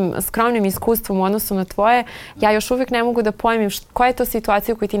mojim skromnim iskustvom u odnosu na tvoje, ja još uvijek ne mogu da pojmim koja je to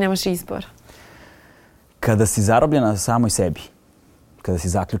situacija u kojoj ti nemaš izbor. Kada si zarobljena samoj sebi, kada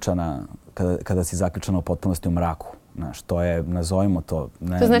si zaključana u potpunosti u mraku, znaš, to je, nazovimo to...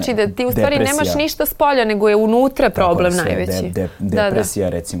 To znači da ti u stvari nemaš ništa s polja, nego je unutra problem najveći. Depresija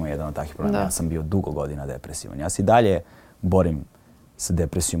je recimo jedan od takvih problema. Ja sam bio dugo godina depresivan. Ja se i dalje borim sa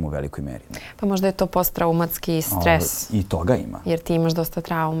depresijom u velikoj meri. Pa možda je to posttraumatski stres. I toga ima. Jer ti imaš dosta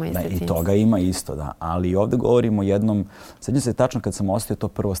trauma iz detinjstva. I toga ima isto, da. Ali ovdje govorimo o jednom... Sjećam se tačno kad sam osjetio to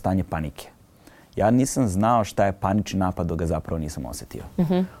prvo stanje panike. Ja nisam znao šta je panični napad dok ga zapravo nisam osjetio.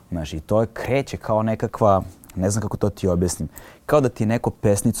 Znaš, i to kreće kao nekakva, ne znam kako to ti objasnim, kao da ti je neko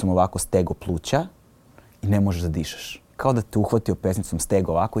pesnicom ovako stego pluća i ne možeš da dišeš. Kao da te uhvatio pesnicom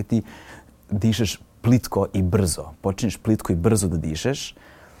stego ovako i ti dišeš plitko i brzo. Počinješ plitko i brzo da dišeš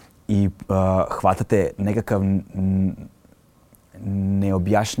i hvatate nekakav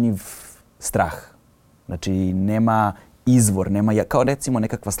neobjašnjiv strah. Znači, nema izvor, nema, kao recimo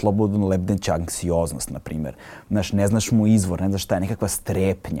nekakva slobodno lebdeća anksioznost, na primjer. Znaš, ne znaš mu izvor, ne znaš šta je, nekakva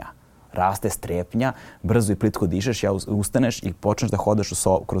strepnja. Raste strepnja, brzo i plitko dišeš, ustaneš i počneš da hodaš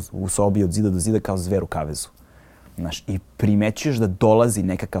u sobi od zida do zida kao zver u kavezu. Znaš, i primećuješ da dolazi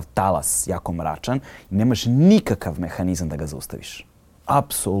nekakav talas jako mračan i nemaš nikakav mehanizam da ga zaustaviš.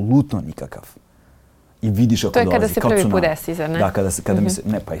 Apsolutno nikakav. I vidiš ako dolazi. To je kada se prvi put desi, zar ne? Da, kada mi se...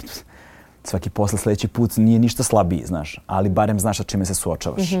 Ne, pa svaki posle sljedeći put nije ništa slabiji, znaš, ali barem znaš sa čime se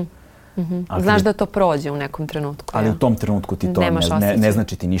suočavaš. Znaš da to prođe u nekom trenutku. Ali u tom trenutku ti to ne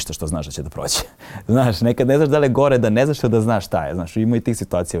znači ti ništa što znaš da će da prođe. Znaš, nekad ne znaš da li je gore, da ne znaš da znaš šta je. Znaš, ima i tih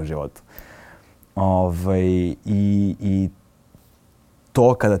situacija u životu. I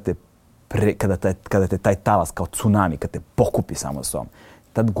to kada te taj talas kao tsunami, kada te pokupi samo sobom,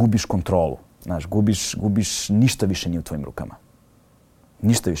 tad gubiš kontrolu. Znaš, gubiš, ništa više nije u tvojim rukama.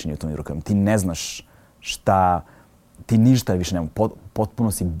 Ništa više nije u tvojim rukama. Ti ne znaš šta, ti ništa više nema.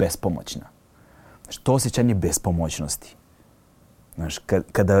 Potpuno si bespomoćna. Znaš, to osjećanje bespomoćnosti. Znaš,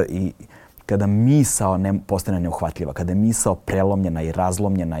 kada misao postane neuhvatljiva, kada je misao prelomljena i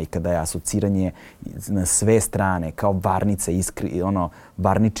razlomljena i kada je asociranje na sve strane, kao varnica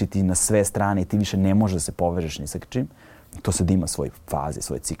varniči ti na sve strane i ti više ne možeš da se povežeš ni sa čim, to sad ima svoje faze,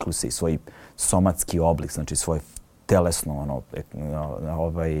 svoje cikluse i svoj somatski oblik, znači svoje telesnu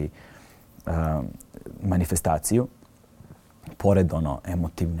manifestaciju, pored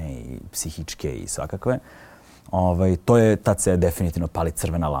emotivne i psihičke i svakakve. Tad se definitivno pali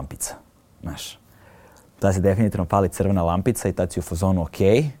crvena lampica. Znaš, tad se definitivno pali crvena lampica i tad si u fazonu ok.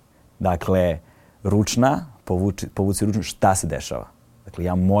 Dakle, ručna, povuci ručnu, šta se dešava. Dakle,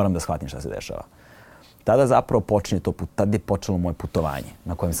 ja moram da shvatim šta se dešava. Tada zapravo tad je počelo moje putovanje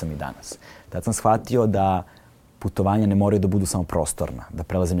na kojem sam i danas. Tad sam shvatio da putovanja ne moraju da budu samo prostorna, da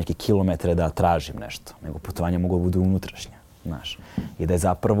prelazim neke kilometre da tražim nešto, nego putovanja mogu da budu unutrašnja. Znaš. I da je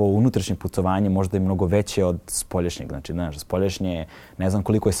zapravo unutrašnje putovanje možda i mnogo veće od spoljašnjeg. Znači, znaš, spoljašnje, ne znam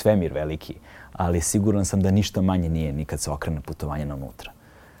koliko je svemir veliki, ali siguran sam da ništa manje nije nikad se okrene putovanje na unutra.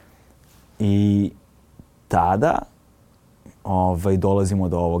 I tada dolazimo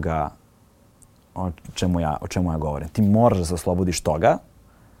do ovoga o čemu ja govorim. Ti moraš da se oslobodiš toga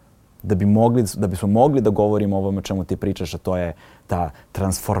da bismo mogli da govorimo o ovome o čemu ti pričaš, a to je ta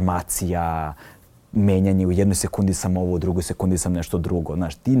transformacija, menjanje, u jednoj sekundi sam ovo, u drugoj sekundi sam nešto drugo.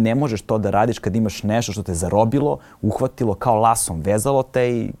 Znaš, ti ne možeš to da radiš kad imaš nešto što te zarobilo, uhvatilo kao lasom, vezalo te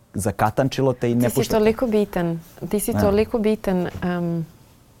i zakatančilo te i ne pušta. Ti si toliko bitan.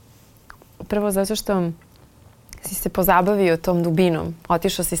 Prvo zato što si se pozabavio tom dubinom,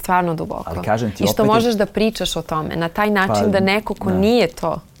 otišao si stvarno duboko. Ali kažem ti, i što možeš da pričaš o tome na taj način da neko ko nije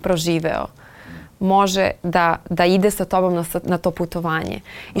to proživeo može da ide sa tobom na to putovanje.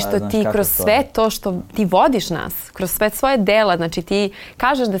 I što ti kroz sve to što ti vodiš nas, kroz sve svoje dela, znači ti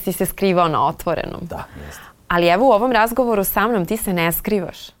kažeš da si se skrivao na otvorenom. Da, jeste. Ali evo u ovom razgovoru sa mnom ti se ne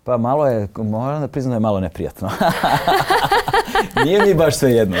skrivaš. Pa moram da priznam da je malo neprijatno. Nije mi baš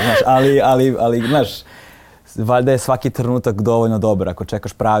sve jedno, znaš, ali znaš, valjda je svaki trenutak dovoljno dobar. Ako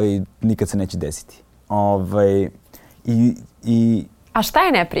čekaš pravi, nikad se neće desiti. A šta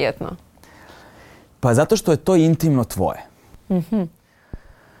je neprijatno? Pa zato što je to intimno tvoje.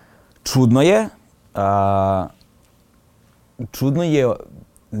 Čudno je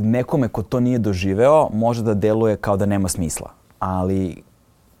nekome ko to nije doživeo, može da deluje kao da nema smisla. Ali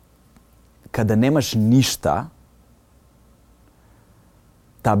kada nemaš ništa,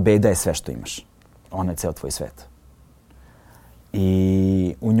 ta beda je sve što imaš. Ona je ceo tvoj svet.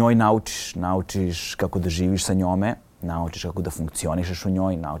 I u njoj naučiš kako da živiš sa njome, naučiš kako da funkcionišeš u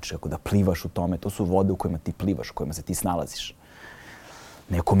njoj, naučiš kako da plivaš u tome. To su vode u kojima ti plivaš, u kojima se ti snalaziš.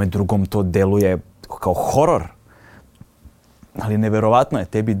 Nekome drugom to deluje kao horor. Ali neverovatno je,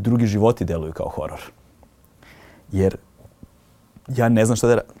 tebi drugi životi deluju kao horor. Jer ja ne znam šta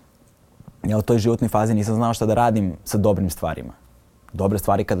da radim. Ja u toj životnoj fazi nisam znao šta da radim sa dobrim stvarima. Dobre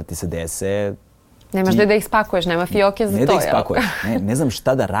stvari kada ti se dese... Nemaš da ih spakuješ, nema fioke za to. Ne da ih spakuješ, ne znam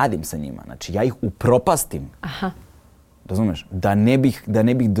šta da radim sa njima. Znači ja ih upropastim. Aha. Razumeš? Da ne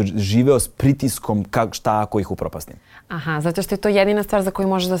bih živeo s pritiskom šta ako ih upropastim. Aha, zato što je to jedina stvar za koju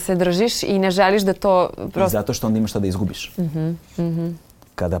možeš da se držiš i ne želiš da to prosto... I zato što onda imaš šta da izgubiš.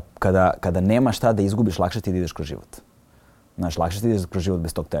 Kada nemaš šta da izgubiš, lakše ti da ideš kroz život. Znaš, lakše ti da ideš kroz život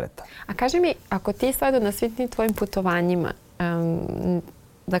bez tog tereta. A kaži mi, ako ti sada na svim tim tvojim putovanjima,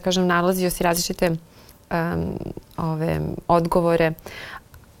 da kažem, nalazio si različite odgovore,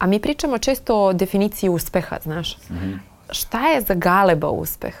 a mi pričamo često o definiciji uspeha, znaš. Šta je za Galeba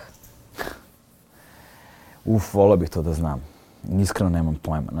uspeh? Volio bih to da znam. Iskreno nemam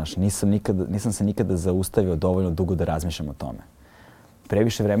pojma. Znaš, nisam se nikada zaustavio dovoljno dugo da razmišljam o tome.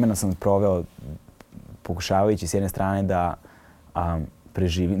 Previše vremena sam proveo pokušavajući s jedne strane da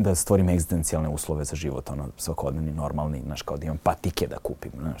preživim, da stvorim egzistencijalne uslove za život, svakodnevni, normalni, znaš, kao da imam patike da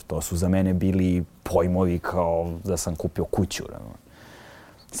kupim. Znaš, to su za mene bili pojmovi kao da sam kupio kuću.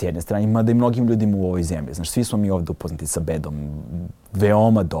 S jedne strane, mada i mnogim ljudima u ovoj zemlji. Znaš, svi smo mi ovdje upoznati sa bedom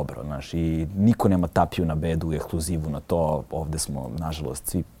veoma dobro, znaš, i niko nema tapiju na bedu, ekskluzivu na to. Ovdje smo, nažalost,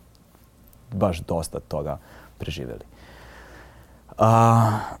 svi baš dosta toga preživjeli.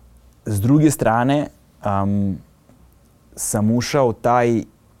 S druge strane, sam ušao u taj,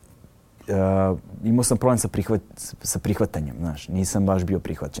 imao sam problem sa prihvatanjem, znaš, nisam baš bio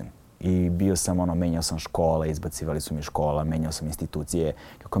prihvaćen. I bio sam, menjao sam škole, izbacivali su mi škola, menjao sam institucije.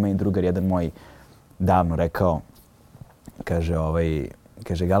 Kako meni drugar jedan moj davno rekao,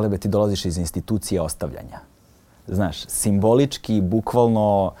 kaže, Galebe, ti dolaziš iz institucije ostavljanja. Znaš, simbolički,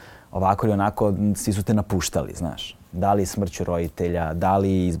 bukvalno, ovako ili onako, svi su te napuštali, znaš. Da li smrću roditelja, da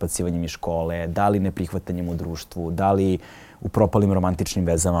li izbacivanjem iz škole, da li neprihvatanjem u društvu, da li u propalim romantičnim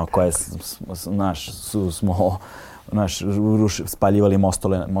vezama koje smo spaljivali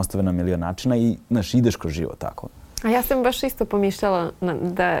mostove na milion načina i ideš kroz život tako. A ja sam baš isto pomišljala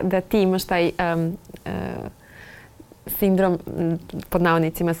da ti imaš taj sindrom, pod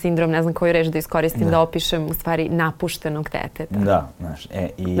navodnicima sindrom, ne znam koju reč da iskoristim, da opišem u stvari napuštenog deteta. Da, znaš.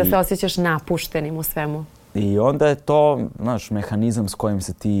 Da se osjećaš napuštenim u svemu. I onda je to, znaš, mehanizam s kojim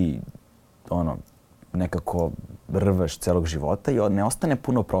se ti, nekako rveš celog života i ne ostane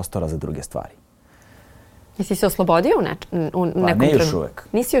puno prostora za druge stvari. Jesi se oslobodio u nekom trenutku? Ne još uvek.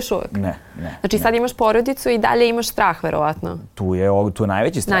 Nisi još uvek? Ne. Znači sad imaš porodicu i dalje imaš strah, verovatno. Tu je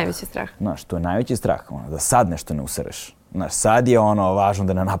najveći strah. Najveći strah. Znaš, tu je najveći strah. Da sad nešto ne usereš. Znaš, sad je važno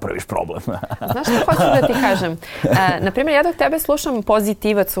da ne napraviš problem. Znaš što hoću da ti kažem? Naprimjer, ja dok tebe slušam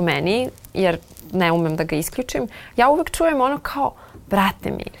pozitivac u meni, jer ne umem da ga isključim, ja uvek čujem kao,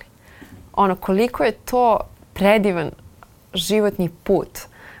 brate mili, koliko je to predivan životni put.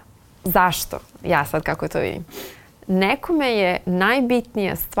 Zašto? Ja sad kako to vidim. Nekome je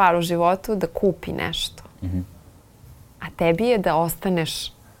najbitnija stvar u životu da kupi nešto. A tebi je da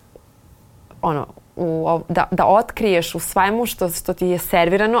ostaneš da otkriješ u svemu što ti je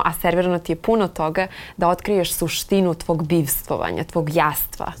servirano, a servirano ti je puno toga, da otkriješ suštinu tvog bivstvovanja, tvog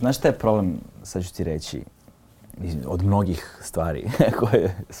jastva. Znaš šta je problem, sad ću ti reći, od mnogih stvari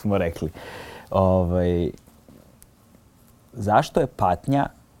koje smo rekli. Zašto je patnja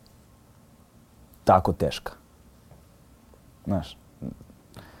tako teška? Znaš,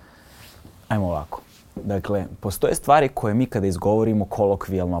 ajmo ovako. Dakle, postoje stvari koje mi kada izgovorimo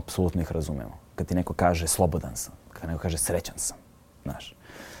kolokvijalno apsolutno ih razumemo. Kad ti neko kaže slobodan sam, kad neko kaže srećan sam, znaš.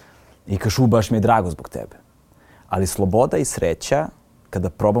 I kažu baš mi je drago zbog tebe. Ali sloboda i sreća, kada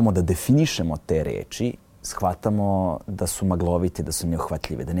probamo da definišemo te reči, shvatamo da su maglovite, da su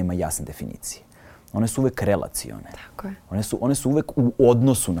neohvatljive, da nema jasne definicije. One su uvek relacione. Tako je. One su uvek u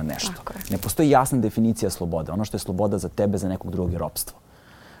odnosu na nešto. Tako je. Ne postoji jasna definicija slobode. Ono što je sloboda za tebe, za nekog drugog je ropstvo.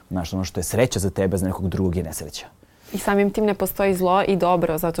 Znaš, ono što je sreća za tebe, za nekog drugog je nesreća. I samim tim ne postoji zlo i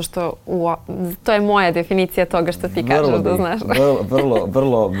dobro, zato što to je moja definicija toga što ti kažeš da znaš.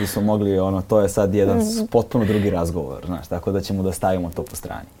 Vrlo bismo mogli, to je sad jedan potpuno drugi razgovor, znaš, tako da ćemo da stavimo to po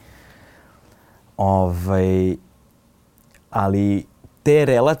strani. Ali te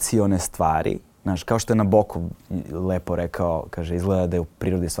relacione stvari, znaš, kao što je Nabokov lepo rekao, kaže, izgleda da je u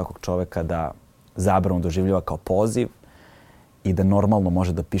prirodi svakog čoveka da zabranu doživljava kao poziv i da normalno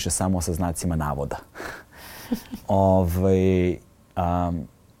može da piše samo sa znacima navoda.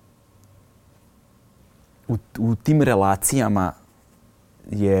 U tim relacijama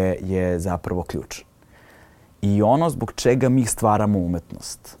je zapravo ključ. I ono zbog čega mi stvaramo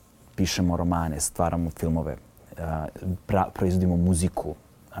umetnost, pišemo romane, stvaramo filmove, proizvodimo muziku,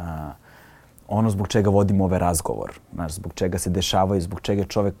 ono zbog čega vodimo ovaj razgovor, zbog čega se dešavaju, zbog čega je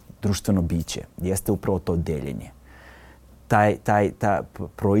čovek društveno biće, jeste upravo to deljenje.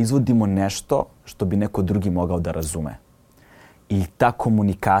 Proizvodimo nešto što bi neko drugi mogao da razume. I ta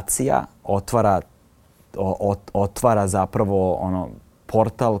komunikacija otvara zapravo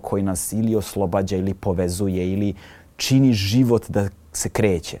portal koji nas ili oslobađa ili povezuje ili čini život da se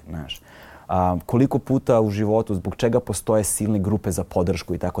kreće. Znaš. Koliko puta u životu, zbog čega postoje silne grupe za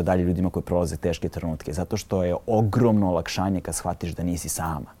podršku i tako dalje ljudima koji prolaze teške trenutke? Zato što je ogromno olakšanje kad shvatiš da nisi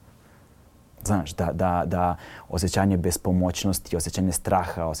sama. Znaš, da osjećanje bespomoćnosti, osjećanje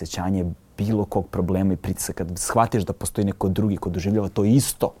straha, osjećanje bilo kog problema i pritisaka, kad shvatiš da postoji neko drugi ko doživljava to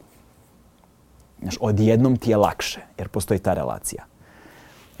isto, znaš, odjednom ti je lakše, jer postoji ta relacija.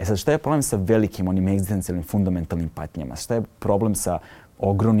 Sad, šta je problem sa velikim, onim egzistencijalnim, fundamentalnim patnjama? Šta je problem sa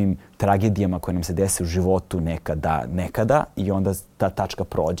ogromnim tragedijama koje nam se dese u životu nekada i onda ta tačka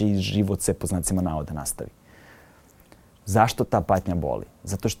prođe i život se po znacima navoda nastavi? Zašto ta patnja boli?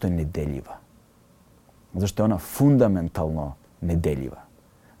 Zato što je nedeljiva. Zato što je ona fundamentalno nedeljiva.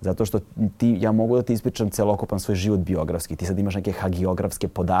 Zato što ja mogu da ti ispričam celokupan svoj život biografski. Ti sad imaš neke hagiografske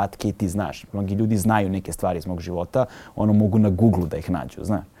podatke i ti znaš. Mnogi ljudi znaju neke stvari iz mog života, mogu na Google da ih nađu,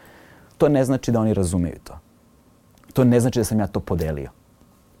 znaš. To ne znači da oni razumeju to. To ne znači da sam ja to podelio.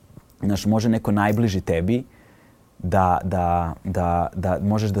 Znaš, može neko najbliži tebi da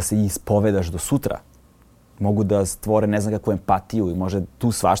možeš da se ispovedaš do sutra. Mogu da stvore ne znam kakvu empatiju i može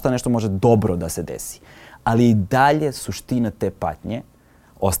tu svašta nešto može dobro da se desi. Ali i dalje suština te patnje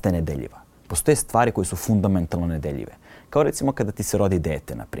ostaje nedeljiva. Postoje stvari koje su fundamentalno nedeljive. Kao recimo kada ti se rodi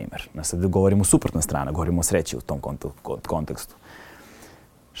dete, na primjer. Sad govorimo suprotna strana, govorimo o sreći u tom kontekstu.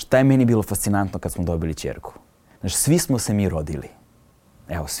 Šta je meni bilo fascinantno kad smo dobili ćerku? Znači, svi smo se mi rodili.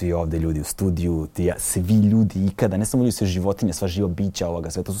 Evo, svi ovde ljudi u studiju, svi ljudi ikada, ne samo ljudi, sve životinje, sva živa bića ovoga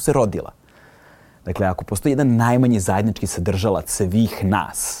sveta su se rodila. Dakle, ako postoji jedan najmanji zajednički sadržalac svih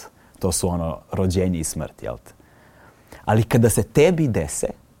nas, to su rođenje i smrt, jel te? Ali kada se tebi dese,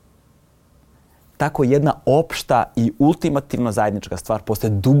 tako jedna opšta i ultimativno zajednička stvar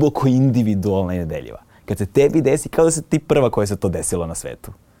postaje duboko individualna i nedeljiva. Kad se tebi desi, kao da si ti prva koja se to desilo na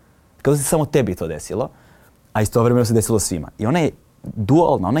svetu. Kao da se samo tebi to desilo, a istovremeno se desilo svima. I ona je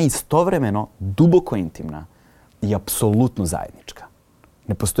dualna, ona je istovremeno duboko intimna i apsolutno zajednička.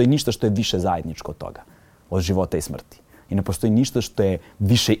 Ne postoji ništa što je više zajedničko od toga, od života i smrti. I ne postoji ništa što je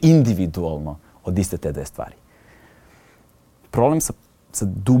više individualno od iste te dve stvari. Problem sa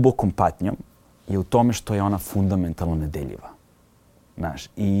dubokom patnjom je u tome što je ona fundamentalno nedeljiva. Znaš,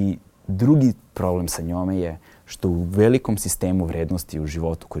 i drugi problem sa njome je što u velikom sistemu vrednosti u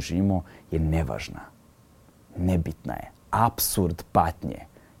životu koji živimo je nevažna. Nebitna je. Apsurd patnje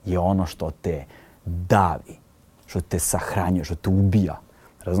je ono što te davi, što te sahranjuje, što te ubija.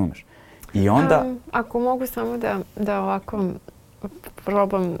 Razumeš? I onda... Ako mogu samo da ovako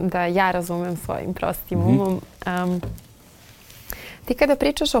probam da ja razumem svojim prostim umom. Ti kada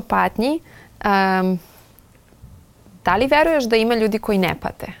pričaš o patnji, da li veruješ da ima ljudi koji ne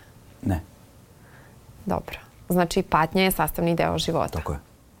pate? Ne. Dobro. Znači, patnja je sastavni deo života. Tako je.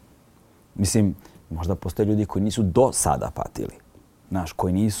 Mislim, možda postoje ljudi koji nisu do sada patili. Znaš,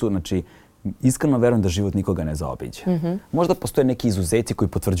 koji nisu, znači, iskreno verujem da život nikoga ne zaobiđe. Možda postoje neki izuzeci koji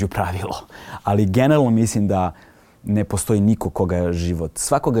potvrđuju pravilo, ali generalno mislim da ne postoji niko koga život,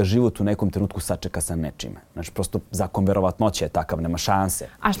 svakoga život u nekom trenutku sačeka sa nečime. Znači, prosto zakon verovatnoće je takav, nema šanse.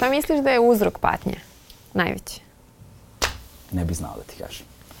 A šta misliš da je uzrok patnje najveći? Ne bi znao da ti kažem.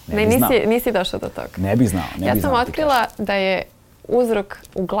 Nisi došao do toga. Ne bi znao. Ja sam otkrila da je uzrok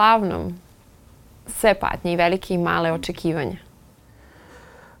uglavnom sve patnje i velike i male očekivanja.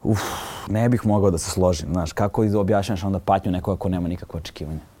 Ne bih mogao da se složim. Znaš, kako objašnjaš onda patnju nekoga ko nema nikakve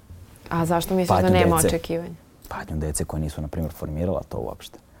očekivanja? A zašto misliš da nema očekivanja? Patnju dece koje nisu, na primjer, formirala to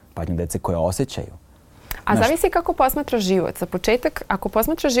uopšte. Patnju dece koje osjećaju. A zavisi kako posmatraš život. Za početak, ako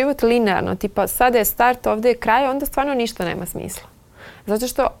posmatraš život linearno, tipa sada je start, ovdje je kraj, onda stvarno ništa nema smisla. Zato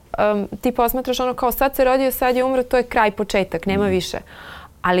što ti posmatraš ono kao sad se rodio, sad je umro, to je kraj, početak, nema više.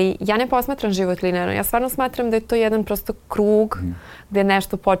 Ali ja ne posmatram život linearno. Ja stvarno smatram da je to jedan prosto krug gdje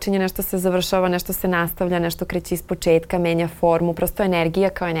nešto počinje, nešto se završava, nešto se nastavlja, nešto kreće iz početka, menja formu. Prosto energija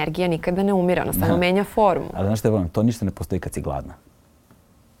kao energija nikada ne umire, ona samo menja formu. Ali znaš što je, to ništa ne postoji kad si gladna.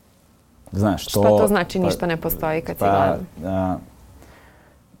 Znaš, šta to znači ništa ne postoji kad si gladna?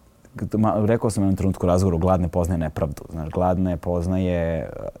 Rekao sam u jednom trenutku razgovoru, glad ne poznaje nepravdu. Znaš, glad ne poznaje...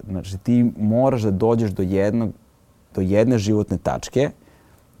 Znači, ti moraš da dođeš do jedne životne tačke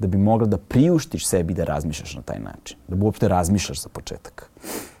da bi mogla da priuštiš sebi da razmišljaš na taj način. Da bi uopšte razmišljaš za početak.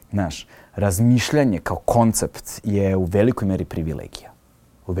 Znaš, razmišljanje kao koncept je u velikoj meri privilegija.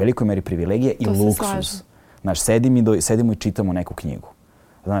 U velikoj meri privilegija i luksuz. Znaš, sedimo i čitamo neku knjigu.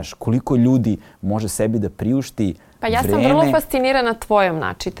 Znaš, koliko ljudi može sebi da priušti Pa ja sam vrlo fascinirana tvojom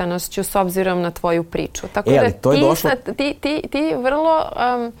načitanošću s obzirom na tvoju priču. Tako da ti vrlo...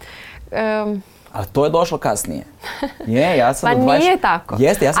 Ali to je došlo kasnije. Ja sam pa nije tako.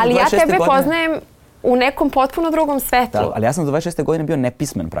 Ali ja tebe poznajem u nekom potpuno drugom svetu. Da, ali ja sam do 26. godine bio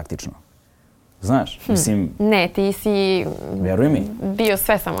nepismen praktično. Znaš, mislim... Ne, ti si... Veruj mi. Bio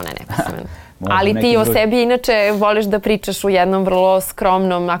sve samo nepismen. Ali ti o sebi inače voliš da pričaš u jednom vrlo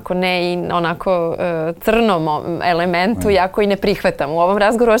skromnom, ako ne i onako crnom elementu, ja koji ne prihvatam. U ovom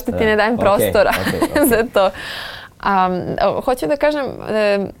razgovoru ošte ti ne dajem prostora za to. Hoću da kažem...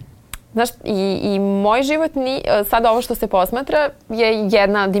 Znaš, i moj život, sad ovo što se posmatra, je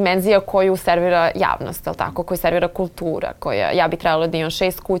jedna dimenzija koju servira javnost, koju servira kultura. Ja bi trebala da imam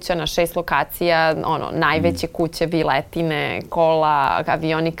 6 kuća na 6 lokacija, najveće kuće, viletine, kola,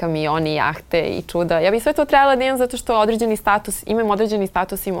 avioni, kamioni, jahte i čuda. Ja bi sve to trebala da imam zato što imam određeni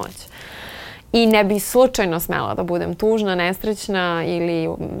status i moć. I ne bi slučajno smela da budem tužna, nesrećna ili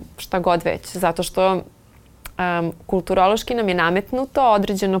šta god već, zato što kulturološki nam je nametnuto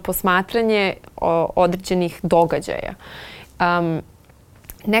određeno posmatranje određenih događaja.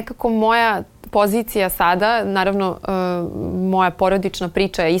 Nekako moja pozicija sada, naravno moja porodična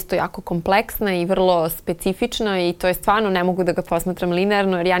priča je isto jako kompleksna i vrlo specifična i to je stvarno, ne mogu da ga posmatram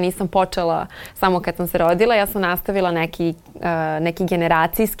linearno jer ja nisam počela samo kad sam se rodila, ja sam nastavila neki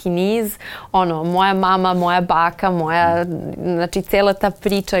generacijski niz, moja mama, moja baka, znači cijela ta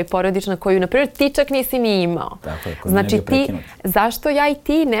priča i porodična koju, na primjer, ti čak nisi ni imao. Znači zašto ja i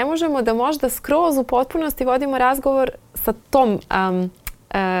ti ne možemo da možda skroz u potpunosti vodimo razgovor sa tom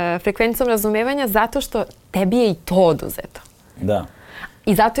frekvencijom razumevanja zato što tebi je i to oduzeto. Da.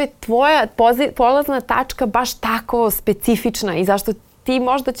 I zato je tvoja polazna tačka baš tako specifična i zašto ti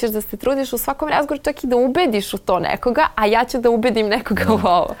možda ćeš da se trudiš u svakom razgovoru čak i da ubediš u to nekoga, a ja ću da ubedim nekoga u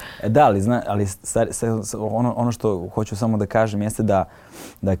ovo. Da, ali ono što hoću samo da kažem jeste da,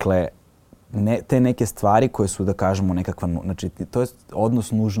 dakle, te neke stvari koje su, da kažemo, nekakva, znači, to je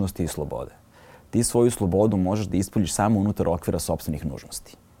odnos nužnosti i slobode. Ti svoju slobodu možeš da ispoljiš samo unutar okvira sopstvenih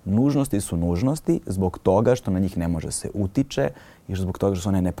nužnosti. Nužnosti su nužnosti zbog toga što na njih ne može se utiče i zbog toga što su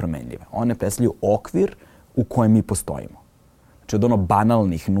one nepromenljive. One predstavljaju okvir u kojem mi postojimo. Znači od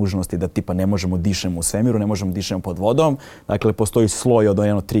banalnih nužnosti da tipa ne možemo dišemo u svemiru, ne možemo dišemo pod vodom. Dakle, postoji sloj od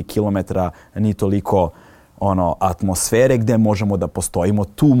 3 km, ni toliko atmosfere gdje možemo da postojimo.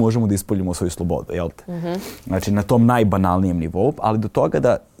 Tu možemo da ispoljimo svoju slobodu, jel te? Znači na tom najbanalnijem nivou, ali do toga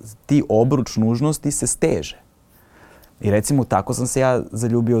da ti obruč nužnosti se steže. I recimo tako sam se ja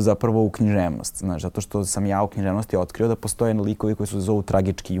zaljubio zapravo u književnost. Znači, zato što sam ja u književnosti otkrio da postoje likovi koji se zovu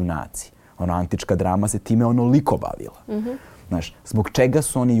tragički junaci. Antička drama se time onoliko bavila. Znaš, zbog čega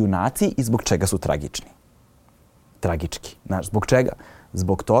su oni junaci i zbog čega su tragični? Tragički. Znaš, zbog čega?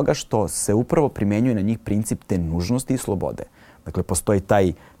 Zbog toga što se upravo primjenjuje na njih princip te nužnosti i slobode. Dakle, postoji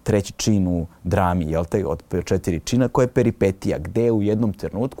taj treći čin u drami, jel te, od 4 čina, koja je peripetija, gde u jednom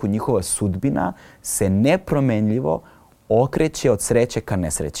trenutku njihova sudbina se nepromenljivo okreće od sreće ka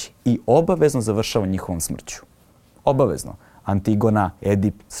nesreći i obavezno završava njihovom smrću. Obavezno. Antigona,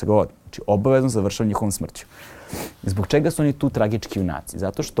 Edip, sve god. Znači, obavezno završava njihovom smrću. Zbog čega su oni tu tragički junaci?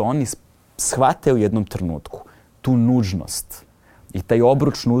 Zato što oni shvate u jednom trenutku tu nužnost. I taj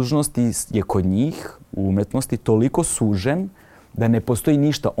obruč nužnosti je kod njih u umetnosti toliko sužen da ne postoji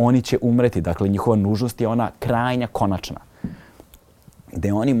ništa. Oni će umreti. Dakle, njihova nužnost je ona krajnja, konačna.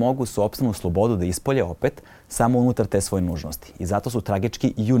 Gde oni mogu sopstvenu slobodu da ispolje opet samo unutar te svoje nužnosti. I zato su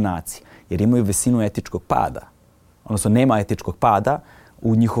tragički junaci. Jer imaju visinu etičkog pada. Odnosno, nema etičkog pada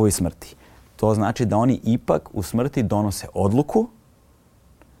u njihovoj smrti. To znači da oni ipak u smrti donose odluku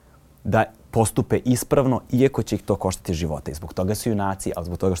da postupe ispravno, iako će ih to koštati života. I zbog toga su junaci, ali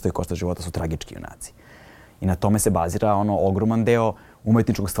zbog toga što ih košta života su tragički junaci. I na tome se bazira ogroman deo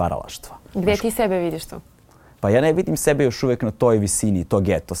umetničkog stvaralaštva. Gdje ti sebe vidiš tu? Pa ja ne vidim sebe još uvijek na toj visini, tog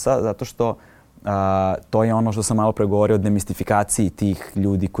etosa, zato što to je ono što sam malo pre govorio o demistifikaciji tih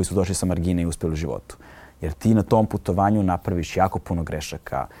ljudi koji su došli sa margine i uspjeli u životu. Jer ti na tom putovanju napraviš jako puno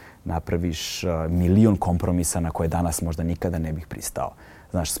grešaka, napraviš milion kompromisa na koje danas možda nikada ne bih pristao.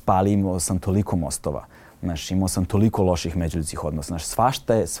 Znaš, spalio sam toliko mostova, znaš, imao sam toliko loših međuljudskih odnosa, znaš,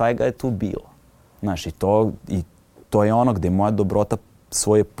 svega je tu bilo. Znaš, i to je ono gdje moja dobrota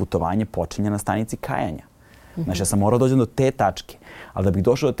svoje putovanje počinje na stanici kajanja. Znaš, ja sam morao dođem do te tačke, ali da bih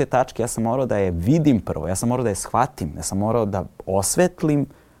došao do te tačke, ja sam morao da je vidim prvo, ja sam morao da je shvatim, ja sam morao da osvetlim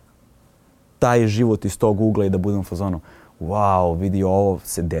taj život iz tog ugla i da budem u fazonu, wow, vidi, ovo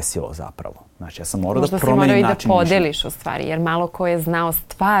se desilo zapravo. Znači, ja sam morao da promenim način. Možda si morao i da podeliš u stvari, jer malo ko je znao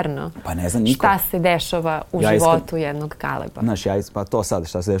stvarno pa ne zna niko šta se dešava u životu jednog Kaleba. Znaš, pa to sad,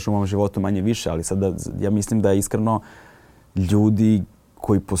 šta se dešava u mom životu manje više, ali sad ja mislim da iskreno ljudi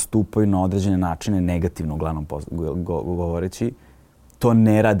koji postupaju na određene načine, negativno uglavnom govoreći, to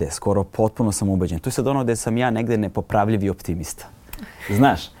ne rade, skoro potpuno sam ubeđen. To je sad ono gde sam ja negde nepopravljivi optimista.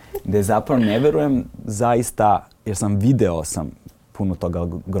 Znaš, gde zapravo ne verujem zaista, jer video sam puno toga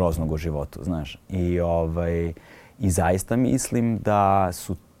groznog u životu, znaš. I zaista mislim da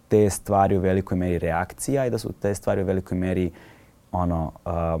su te stvari u velikoj meri reakcija i da su te stvari u velikoj meri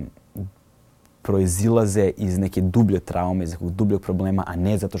proizilaze iz neke dublje traume, iz nekog dubljeg problema, a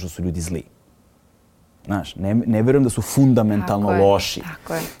ne zato što su ljudi zli. Znaš, ne verujem da su fundamentalno loši.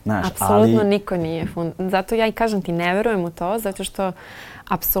 Tako je. Apsolutno niko nije. Zato ja i kažem ti ne verujem u to, zato što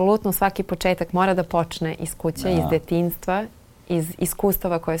apsolutno svaki početak mora da počne iz kuće, iz detinjstva, iz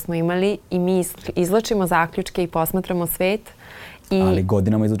iskustava koje smo imali i mi izvlačimo zaključke i posmatramo svet. Ali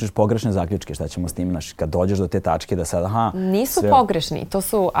godinama izvučeš pogrešne zaključke. Šta ćemo s tim? Znaš, kad dođeš do te tačke da sad, nisu pogrešni. To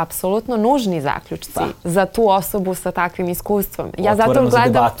su apsolutno nužni zaključci za tu osobu sa takvim iskustvom. Ja zato otvoreno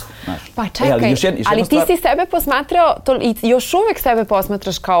gledam... za debatu. Znaš. Pa čekaj, ali ti si sebe posmatrao i još uvijek sebe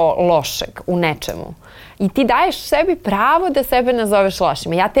posmatraš kao lošeg u nečemu. I ti daješ sebi pravo da sebe nazoveš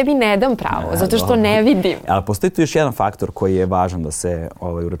lošim. Ja tebi ne dam pravo, zato što ne vidim. Ali postoji tu još jedan faktor koji je važan da se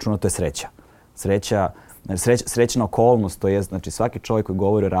uračuna, to je sreća. Srećna okolnost, to je znači svaki čovjek koji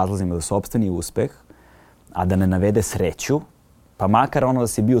govori o razlozima za sopstveni uspeh, a da ne navede sreću, pa makar da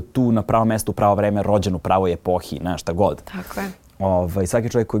si bio tu na pravo mjestu u pravo vreme, rođen u pravoj epohi, šta god. Tako je. Svaki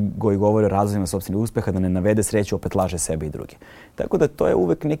čovjek koji govori o razlozima sopstvenih uspeha, da ne navede sreću, opet laže sebe i druge. Tako da to je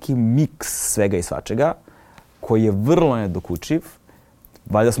uvek neki miks svega i svačega, koji je vrlo nedokučiv.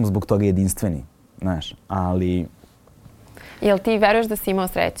 Valjda smo zbog toga jedinstveni, znaš, ali... Jel ti veruješ da si imao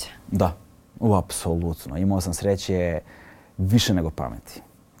sreće? Da. Apsolutno. Imao sam sreće više nego pameti.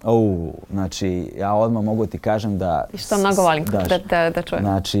 Znači, ja odmah mogu ti kažem da... I što mnogo volim da čujem.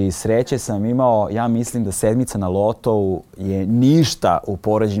 Znači, sreće sam imao, ja mislim da 7 na lotovu je ništa u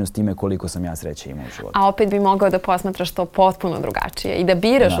poređenju s time koliko sam ja sreće imao u životu. A opet bi mogao da posmatraš to potpuno drugačije i da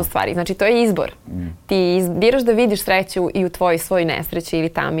biraš u stvari. Znači, to je izbor. Ti biraš da vidiš sreću i u svoj nesreći ili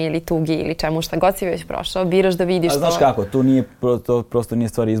tami ili tugi ili čemu šta god si već prošao. Biraš da vidiš to. Znaš kako, to prosto nije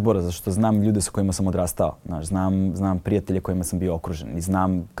stvar izbora, zato što znam ljude sa kojima sam odrastao. Znaš, znam prijatelje kojima sam bio okružen i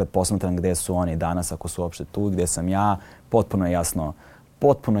znam kad posmatram gdje su oni danas, ako su uopšte tu, gdje sam ja, potpuno je jasno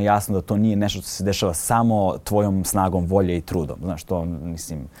da to nije nešto što se dešava samo tvojom snagom volje i trudom. Znaš, to,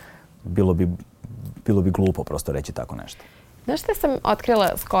 mislim, bilo bi glupo prosto reći tako nešto. Znaš šta sam otkrila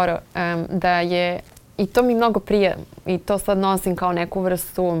skoro? Da je, i to mi mnogo prije, i to sad nosim kao neku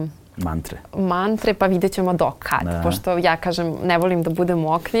vrstu mantre, pa vidjet ćemo do kad. Pošto ja kažem, ne volim da budem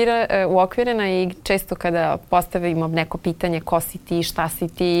uokvirena i često kada postavimo neko pitanje ko si ti, šta si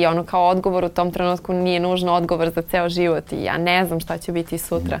ti, ono kao odgovor u tom trenutku nije nužno odgovor za ceo život i ja ne znam šta će biti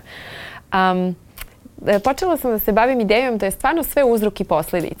sutra. počela sam da se bavim idejom da je stvarno sve uzrok i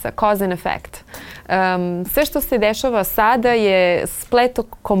posljedica, cause and effect. Sve što se dešava sada je splet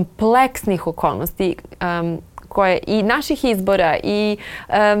kompleksnih okolnosti koje i naših izbora i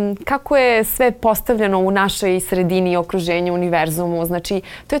kako je sve postavljeno u našoj sredini, okruženju, univerzumu. Znači,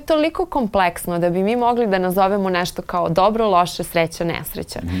 to je toliko kompleksno da bi mi mogli da nazovemo nešto kao dobro, loše, sreća,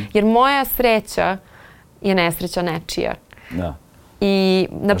 nesreća. Jer moja sreća je nesreća nečija. Da. I,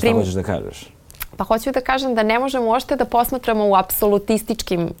 na primjer, šta hoćeš da kažeš? Pa hoću da kažem da ne možemo uopšte da posmatramo u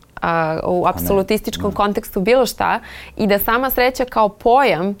apsolutističkom kontekstu bilo šta i da sama sreća kao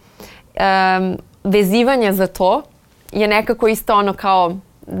pojam vezivanja za to je nekako isto ono kao,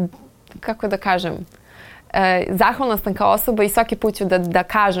 kako da kažem, zahvalna sam kao osoba i svaki put ću da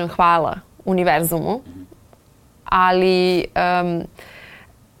kažem hvala univerzumu, ali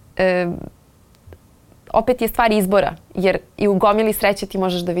opet je stvar izbora, jer i u gomili sreće ti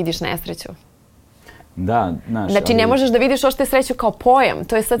možeš da vidiš nesreću. Da, znači ne možeš da vidiš ošte sreću kao pojam.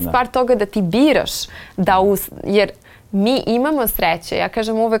 To je sad stvar toga da ti biraš, jer mi imamo sreće. Ja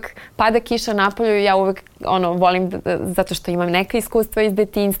kažem uvek pada kiša napolju i ja uvek volim zato što imam neka iskustva iz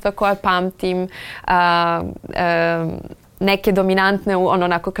detinjstva koja pamtim, neke dominantne,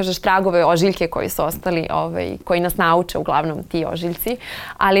 onako kažeš, tragove, ožiljke koji su ostali, koji nas nauče uglavnom ti ožiljci.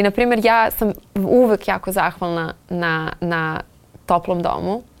 Ali, na primjer, ja sam uvek jako zahvalna na toplom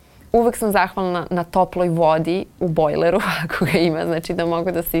domu. Uvek sam zahvalna na toploj vodi u bojleru, ako ga ima, znači da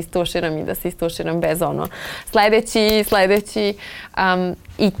mogu da se istuširam i da se istuširam bez sledeći.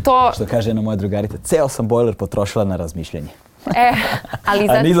 I to... Što kaže jedna moja drugarica, ceo sam bojler potrošila na razmišljanje.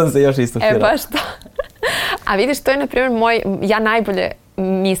 A nisam se još istuširala. Baš to. A vidiš, to je, na primjer, ja najbolje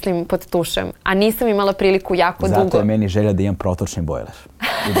mislim pod tušem, a nisam imala priliku jako dugo. Zato je meni želja da imam protočni bojler.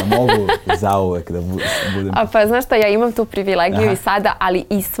 I da mogu zauvek da budem... Pa znaš šta, ja imam tu privilegiju i sada, ali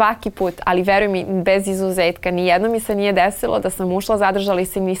i svaki put, ali veruj mi, bez izuzetka, nijedno mi se nije desilo da sam ušla, zadržala i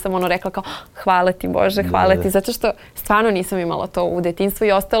se nisam rekla kao hvala ti Bože, hvala ti, zato što stvarno nisam imala to u detinjstvu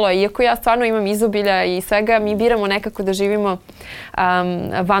i ostalo je. Iako ja stvarno imam izobilja i svega, mi biramo nekako da živimo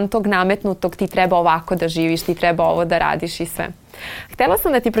van tog nametnutog, ti treba ovako da živiš, ti treba ovo da radiš i sve. Htjela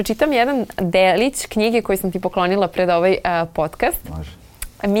sam da ti pročitam jedan delić knjige koju sam ti poklonila pred ovaj podcast. Može.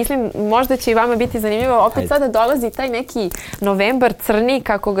 Mislim, možda će i vama biti zanimljivo. Opet sada dolazi taj neki novembar crni,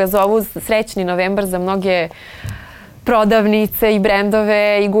 kako ga zovu, srećni novembar za mnoge prodavnice i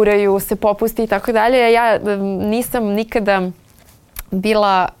brendove i guraju se popusti i tako dalje. Ja nisam nikada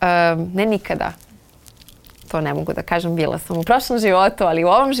bila, ne nikada, to ne mogu da kažem, bila sam u prošlom životu, ali u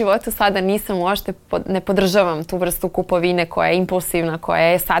ovom životu sada nisam uopšte, ne podržavam tu vrstu kupovine koja je impulsivna, koja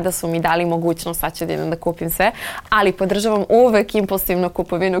je, sada su mi dali mogućnost, sad ću da kupim sve, ali podržavam uvek impulsivnu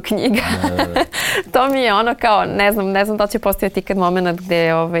kupovinu knjiga. To mi je kao, ne znam da li će postojati ikad moment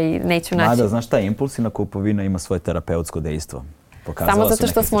gde neću naći. Mada, znaš šta, impulsivna kupovina ima svoje terapeutsko dejstvo. Samo zato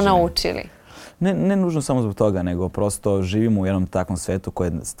što smo naučili. Ne nužno samo zbog toga, nego prosto živimo u jednom takvom svetu koja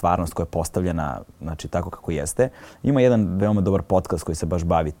je stvarnost, koja je postavljena, znači tako kako jeste. Ima jedan veoma dobar podcast koji se baš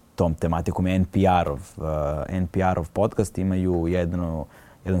bavi tom tematikom, NPR-ov podcast. Imaju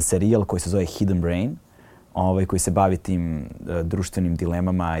jedan serijal koji se zove Hidden Brain, koji se bavi tim društvenim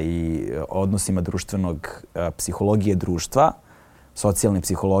dilemama i odnosima društvenog, psihologije društva, socijalne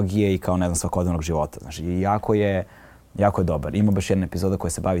psihologije i kao, ne znam, svakodnevnog života. Znači, jako je dobar. Ima baš jedna epizoda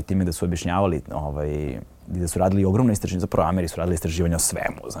koja se bavi time da su objašnjavali da su radili ogromno istraživanje, zapravo Ameri su radili istraživanje o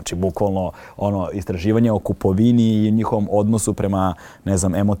svemu. Znači, bukvalno istraživanje o kupovini i njihovom odnosu prema, ne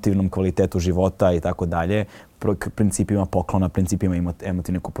znam, emotivnom kvalitetu života i tako dalje, principima poklona, principima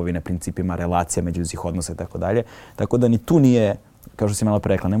emotivne kupovine, principima relacija međuljudskih odnosa i tako dalje. Tako da ni tu nije, kao što si malo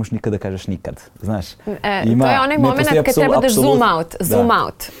pre rekla, ne možeš nikada da kažeš nikad, znaš. To je onaj moment kad treba da zoom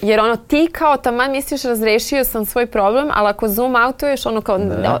out. Jer ti kao taman misliš razrešio sam svoj problem, ali ako zoom outuješ, kao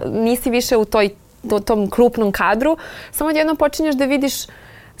nisi više u tom krupnom kadru, samo odjednom počinješ da vidiš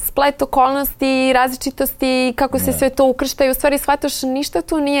splet okolnosti, različitosti, kako se sve to ukršta i u stvari shvataš ništa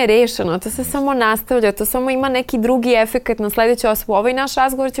tu nije rešeno. To se samo nastavlja, to samo ima neki drugi efekt na sljedeću osobu. Ovaj naš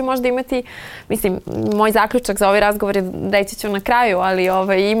razgovor će možda imati, mislim, moj zaključak za ovaj razgovor je reći ću na kraju,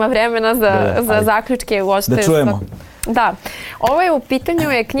 ali ima vremena za zaključke. Da čujemo. Da. Ovo je u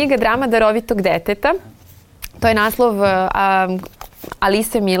pitanju je knjiga Drama darovitog deteta. To je naslov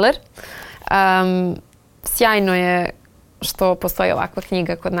Alice Miller. Sjajno je što postoji ovakva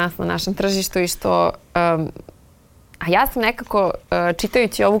knjiga kod nas na našem tržištu i što... a ja sam nekako,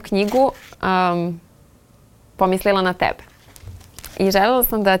 čitajući ovu knjigu, pomislila na tebe. I željela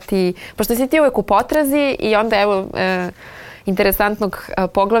sam da ti... Pošto si ti uvijek u potrazi i onda evo interesantnog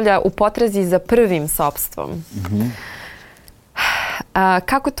poglavlja u potrazi za prvim sopstvom.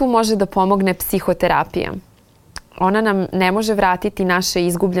 Kako tu može da pomogne psihoterapija? Ona nam ne može vratiti naše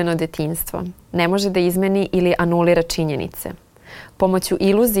izgubljeno detinjstvo. Ne može da izmeni ili anulira činjenice. Pomoću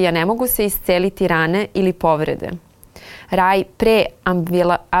iluzija ne mogu se isceliti rane ili povrede. Raj pre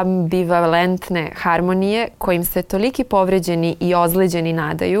ambivalentne harmonije kojim se toliki povređeni i ozleđeni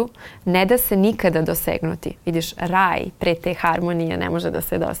nadaju ne da se nikada dosegnuti. Vidiš, raj pre te harmonije ne može da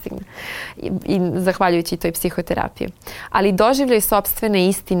se dostigne. I zahvaljujući toj psihoterapiji. Ali doživljaj sopstvene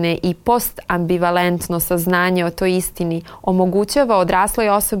istine i postambivalentno saznanje o toj istini omogućava odrasloj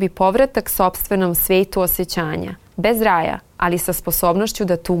osobi povratak sopstvenom svetu osjećanja. Bez raja, ali sa sposobnošću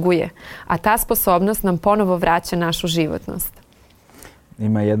da tuguje. A ta sposobnost nam ponovo vraća našu životnost.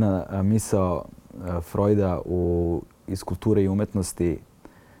 Ima jedna misao Freuda iz kulture i umetnosti,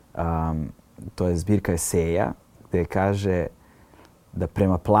 to je zbirka eseja, gdje kaže da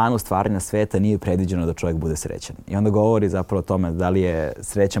prema planu stvaranja sveta nije predviđeno da čovjek bude srećan. I onda govori zapravo o tome da li je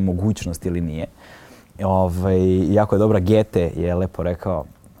sreća mogućnost ili nije. Jako je dobra, Goethe je lepo rekao,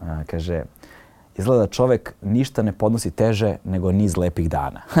 kaže, izgleda da čovjek ništa ne podnosi teže nego niz lepih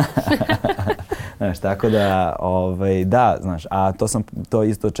dana. Znaš, tako da, da, znaš, a to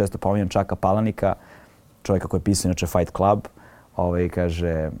isto često pominjam Čaka Palanika, čovjeka koji je pisao inače Fight Club,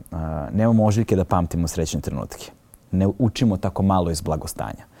 kaže, nemamo ožiljke da pamtimo srećne trenutke. Ne učimo tako malo iz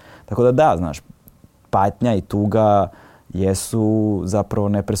blagostanja. Tako da, znaš, patnja i tuga jesu zapravo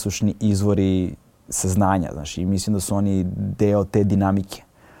nepresušni izvori saznanja, znaš, i mislim da su oni deo te dinamike.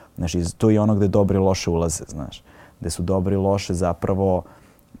 Znači, to je ono gde dobri i loše ulaze, znaš. Gde su dobri i loše zapravo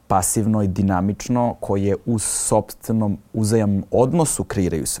pasivno i dinamično koje u sopstvenom uzajamnom odnosu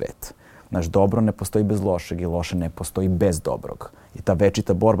kreiraju svet. Znaš, dobro ne postoji bez lošeg i loše ne postoji bez dobrog. I ta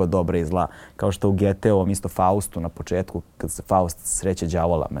večita borba dobra i zla, kao što u Goetheovom isto Faustu na početku, kad se Faust sreće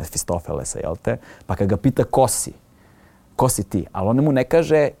đavola, Mefistofelesa, jel te? Pa kad ga pita ko si ti? Ali on mu ne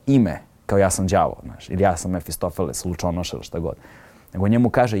kaže ime, kao ja sam đavo, znaš, ili ja sam Mefistofeles, lučonoša ili šta god. Nego njemu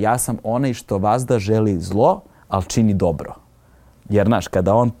kaže, ja sam onaj što vazda želi zlo, ali čini dobro. Jer, znaš,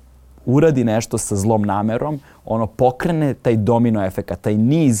 kada on uradi nešto sa zlom namerom, ono pokrene taj domino efekat, taj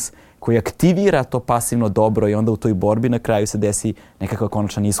niz koji aktivira to pasivno dobro i onda u toj borbi na kraju se desi nekakav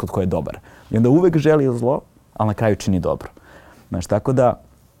konačan ishod koji je dobar. I onda uvek želi zlo, ali na kraju čini dobro. Znaš, tako da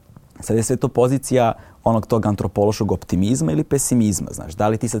sad je sve to pozicija onog tog antropološkog optimizma ili pesimizma. Znaš, da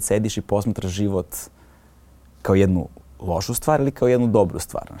li ti sad sediš i posmatraš život kao jednu lošu stvar ili kao jednu dobru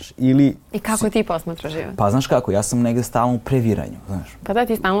stvar, znaš. I kako ti posmatraš život? Pa znaš kako, ja sam negdje stalno u previranju, znaš. Pa da,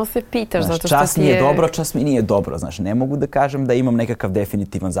 ti stalno se pitaš, znaš, zato što čas mi je dobro, čas mi nije dobro, znaš. Ne mogu da kažem da imam nekakav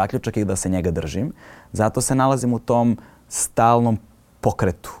definitivan zaključak i da se njega držim. Zato se nalazim u tom stalnom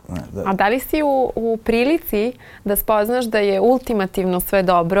pokretu. Znaš, A da li si u prilici da spoznaš da je ultimativno sve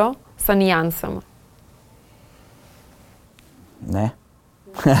dobro sa nijansama? Ne.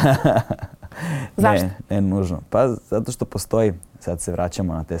 Zašto? Ne nužno. Pa zato što postoji, sad se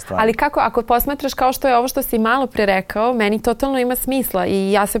vraćamo na te stvari. Ali kako, ako posmatraš kao što je ovo što si malo pre rekao, meni totalno ima smisla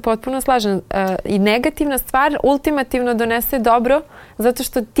i ja se potpuno slažem. I negativna stvar ultimativno donese dobro zato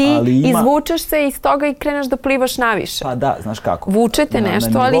što ti izvučeš se iz toga i kreneš da plivaš naviše. Pa da, znaš kako. Vučete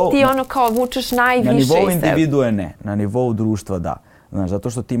nešto, ali ti ono kao vučeš najviše iz sebe. Na nivou individue ne, na nivou društva da. Znaš, zato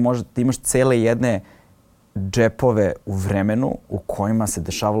što ti imaš cele jedne džepove u vremenu u kojima se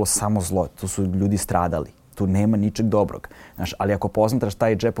dešavalo samo zlo. Tu su ljudi stradali. Tu nema ničeg dobrog. Znaš, ali ako posmatraš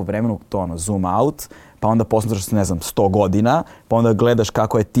taj džep u vremenu, to zoom out, pa onda posmatraš, 100 godina, pa onda gledaš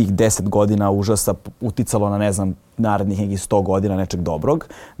kako je tih 10 godina užasa uticalo na, narednih nekih 100 godina nečeg dobrog.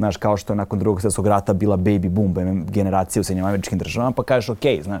 Znaš, kao što je nakon Drugog svjetskog rata bila baby boom generacija u Sjedinjenim Američkim Državama, pa kažeš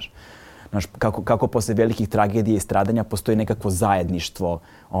okej, znaš, kako posle velikih tragedija i stradanja postoji nekakvo zajedništvo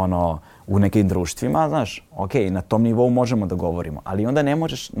u nekim društvima, znaš, na tom nivou možemo da govorimo, ali onda ne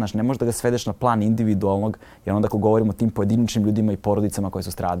možeš da ga svedeš na plan individualnog, jer onda ako govorimo o tim pojedinačnim ljudima i porodicama koje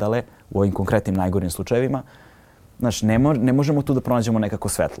su stradale u ovim konkretnim najgorim slučajevima, znaš, ne možemo tu da pronađemo nekako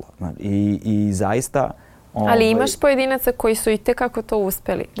svetlo. I zaista... Ali imaš pojedinaca koji su i tekako to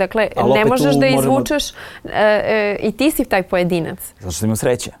uspeli. Dakle, ne možeš da izvučeš i ti si taj pojedinac. Zato što imam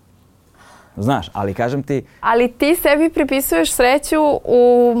sreće. Znaš, ali kažem ti... Ali ti sebi pripisuješ sreću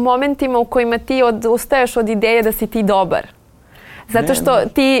u momentima u kojima ti ustaješ od ideje da si ti dobar. Zato što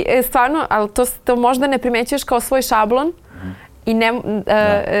ti stvarno, ali to možda ne primećuješ kao svoj šablon i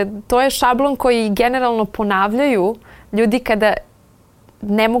to je šablon koji generalno ponavljaju ljudi kada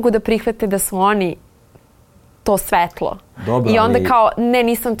ne mogu da prihvate da su oni to svetlo. Dobro, i onda kao,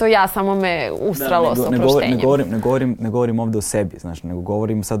 nisam to ja, samo me usralo s oproštenjem. Ne govorim ovdje o sebi, znaš, nego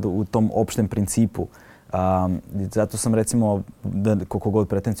govorim sad u tom opštem principu. Zato sam recimo, koliko god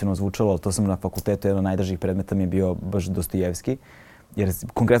pretencijno zvučalo, ali to sam na fakultetu, jedan od najdražih predmeta mi je bio baš Dostojevski. jer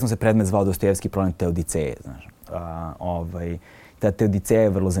konkretno se predmet zvao Dostojevski problem Teodiceje, znaš. Ta Teodiceja je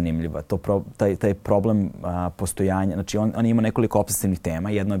vrlo zanimljiva. Taj problem postojanja, znači on ima nekoliko opsesivnih tema.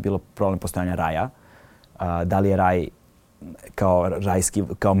 Jedno je bilo problem postojanja raja. Da li je raj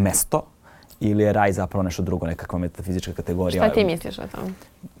kao mesto ili je raj zapravo nešto drugo, nekakva metafizička kategorija. Šta ti misliš o tome?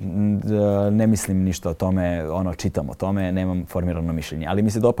 Ne mislim ništa o tome, čitam o tome, nemam formirano mišljenje. Ali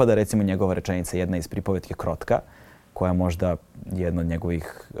mi se dopada recimo njegova rečenica, jedna iz pripovetke Krotka, koja je možda jedno od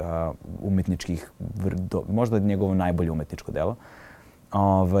njegovih umetničkih, možda njegovo najbolje umetničko delo,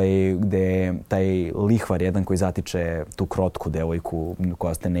 gde taj lihvar jedan koji zatiče tu krotku devojku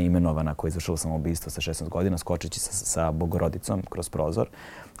koja ste neimenovana, koja je izvršila samoubistvo sa 16 godina, skočići sa Bogorodicom kroz prozor,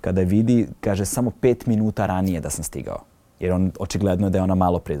 kada vidi, kaže, samo 5 minuta ranije da sam stigao. Jer on očigledno je da je ona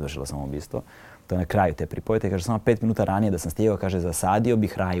malo pre izvršila samoubistvo. To je na kraju te pripovete. Kaže, samo 5 minuta ranije da sam stigao, kaže, zasadio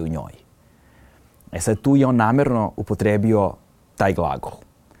bih raj u njoj. Sad tu je on namjerno upotrebio taj glagol.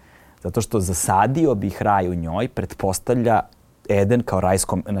 Zato što zasadio bih raj u njoj pretpostavlja Eden kao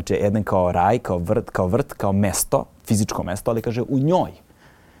rajsko, znači Eden kao raj, kao vrt, kao mesto, fizičko mesto, ali kaže u njoj.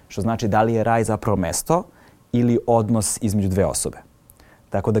 Što znači da li je raj zapravo mesto ili odnos između dve osobe.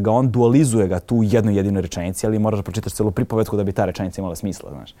 Tako da ga on dualizuje ga tu u jednoj jedinoj rečenici, ali moraš da pročitaš celu pripovetku da bi ta rečenica imala smisla,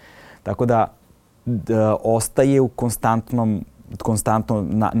 znaš. Tako da ostaje u konstantno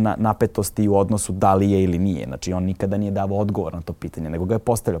napetosti u odnosu da li je ili nije. Znači on nikada nije davao odgovor na to pitanje, nego ga je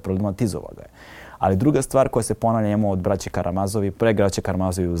postavljao, problematizovao ga je. Ali druga stvar koja se ponavlja njemu od braće Karamazovi, pre braće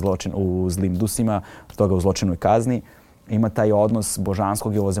Karamazovi u Zlim dusima, toga u Zločinoj kazni, ima taj odnos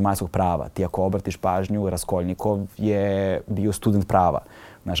božanskog i ovozemaljskog prava. Ti ako obratiš pažnju, Raskolnikov je bio student prava.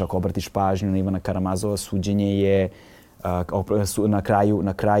 Znaš, ako obratiš pažnju na Ivana Karamazova, suđenje je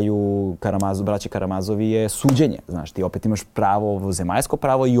na kraju braće Karamazovi je suđenje. Znaš, ti opet imaš pravo ovozemaljsko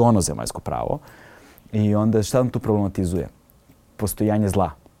pravo i onozemaljsko pravo. I onda šta nam tu problematizuje? Postojanje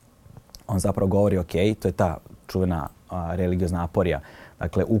zla. On zapravo govori, ok, to je ta čuvena religiozna aporija.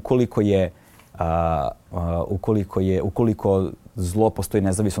 Dakle, ukoliko zlo postoji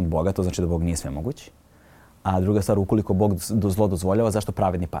nezavisno od Boga, to znači da Bog nije svemoguć. A druga stvar, ukoliko Bog zlo dozvoljava, zašto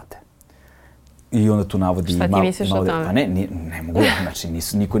pravedni pate? I onda tu navodi... Šta ti misliš o tome? Pa ne mogu ja.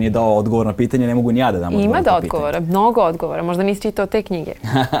 Znači, niko nije dao odgovor na pitanje, ne mogu ni ja da dam odgovor na pitanje. Ima odgovora, mnogo odgovora. Možda nisi čitao te knjige.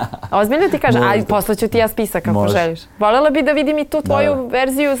 Ozbiljno ti kažem, a poslaću ti ja spisak ako želiš. Voljela bi da vidim i tu tvoju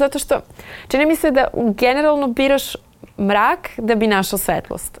verziju, zato što čini mi se da generalno biraš mrak da bi našao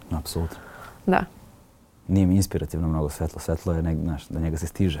svetlost. Apsolutno. Da. Nije mi inspirativno mnogo svetlo. Svetlo je da njega se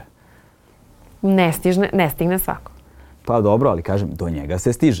stiže. Ne stigne svako. Pa dobro, ali kažem, do njega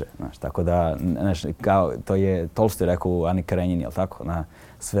se stiže. Znaš, tako da, to je Tolstoj rekao u Ani Karenjini, jel tako?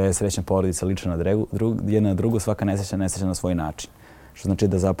 Sve srećne porodice liče jedna na drugu, svaka nesreća na svoj način. Što znači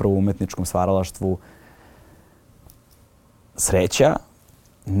da zapravo u umetničkom stvaralaštvu sreća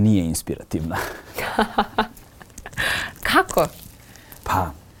nije inspirativna. Kako? Pa...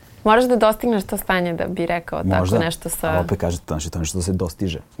 Moraš da dostigneš to stanje da bi rekao tako nešto sa... Možda, ali opet kažete to nešto da se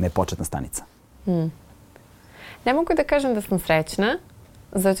dostiže, ne početna stanica. Ne mogu da kažem da sam srećna,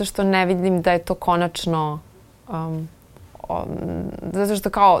 zato što ne vidim da je to konačno, zato što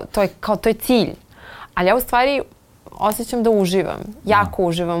to je cilj. Ali ja u stvari osjećam da uživam. Jako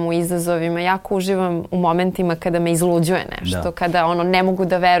uživam u izazovima, jako uživam u momentima kada me izluđuje nešto, kada ne mogu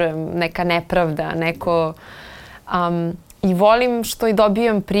da verujem, neka nepravda, neko... I volim što i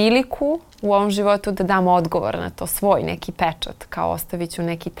dobijem priliku u ovom životu da dam odgovor na to, svoj neki pečat, kao ostavit ću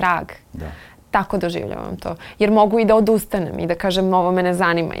neki trag. Da. Tako doživljavam to. Jer mogu i da odustanem i da kažem ovo me ne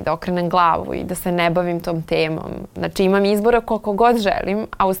zanima i da okrenem glavu i da se ne bavim tom temom. Znači imam izbora koliko god želim,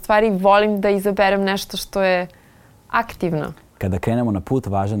 a u stvari volim da izaberem nešto što je aktivno. Kada krenemo na put,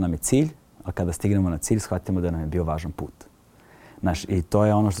 važan nam je cilj, a kada stignemo na cilj, shvatimo da nam je bio važan put. Znaš, i to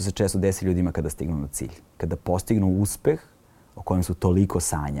je ono što se često desi ljudima kada stignu na cilj. Kada postignu uspeh o kojem su toliko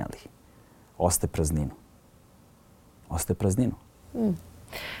sanjali, ostaje prazninu. Ostaje prazninu.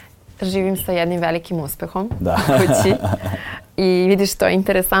 Živim sa jednim velikim uspehom u kući. I vidiš, to je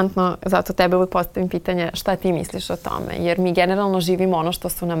interesantno, zato tebe uvijek postavim pitanje šta ti misliš o tome. Jer mi generalno živimo ono što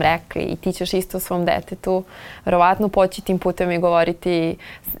su nam rekli i ti ćeš isto svom detetu verovatno poći tim putem i govoriti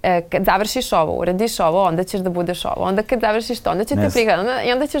kad završiš ovo, uradiš ovo, onda ćeš da budeš ovo. Onda kad završiš to, onda će te prihvatiti.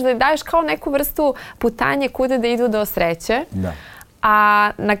 I onda ćeš da daješ kao neku vrstu putanje kuda da idu do sreće. Da.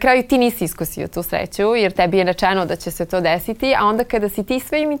 A na kraju ti nisi iskusio tu sreću jer tebi je rečeno da će se to desiti, a onda kada si ti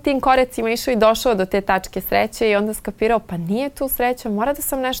svim tim korecima išao i došao do te tačke sreće i onda skapirao pa nije tu sreća, mora da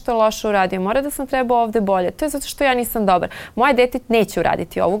sam nešto loše uradio, mora da sam trebao ovde bolje, to je zato što ja nisam dobar. Moje dete neće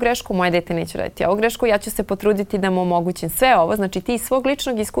uraditi ovu grešku, moje dete neće uraditi ovu grešku, ja ću se potruditi da mu omogućim sve ovo. Znači ti iz svog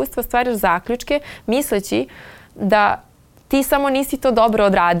ličnog iskustva stvaraš zaključke misleći da ti samo nisi to dobro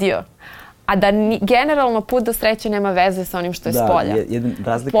odradio. A da generalno put do sreće nema veze sa onim što je spolja.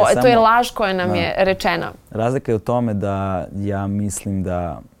 To je laž koja nam je rečena. Razlika je u tome da ja mislim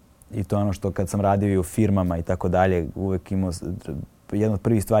da, i to je ono što kad sam radio i u firmama i tako dalje, uvek imao, jedna od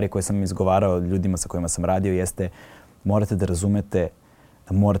prvih stvari koje sam izgovarao ljudima sa kojima sam radio jeste morate da razumete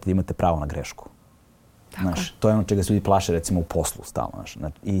da morate da imate pravo na grešku. Znaš, to je ono čega se ljudi plaše recimo u poslu stalno.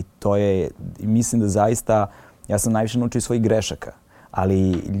 I to je, mislim da zaista, ja sam najviše naučio iz svojih grešaka,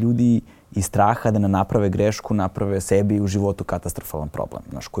 ali ljudi iz straha da ne naprave grešku, naprave sebi u životu katastrofalan problem,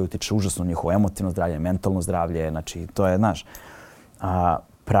 znaš, koji utiče užasno njihovo emotivno zdravlje, mentalno zdravlje, znači to je, znaš,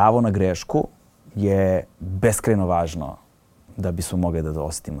 pravo na grešku je beskrajno važno da bismo mogli da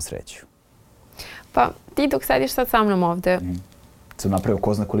osjetimo sreću. Pa ti dok sediš sad sa mnom ovde, sam napravio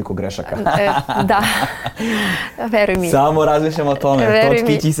ko zna koliko grešaka. Da, veruj mi. Samo razmišljamo o tome,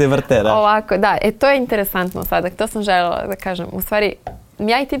 točkići se vrte. Da. Ovako, da, to je interesantno sada, to sam željela da kažem. U stvari,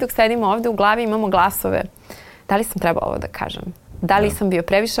 ja i ti dok sedimo ovde u glavi imamo glasove. Da li sam trebala ovo da kažem? Da li sam bio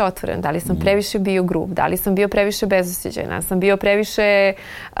previše otvoren? Da li sam previše bio grub? Da li sam bio previše bezosjećajan? Da sam bio previše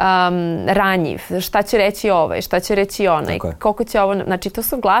ranjiv? Šta će reći ovaj? Šta će reći onaj? Koliko će ovo... Znači, to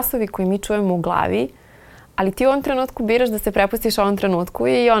su glasovi koji mi čujemo u glavi, ali ti u ovom trenutku biraš da se prepustiš ovom trenutku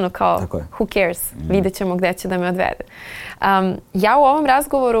i ono kao, who cares? Vidjet ćemo gde će da me odvede. Ja u ovom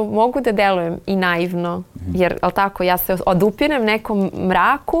razgovoru mogu da delujem i naivno, jer, ali tako, ja se odupirem nekom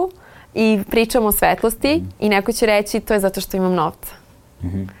mraku i pričam o svetlosti i neko će reći to je zato što imam novca.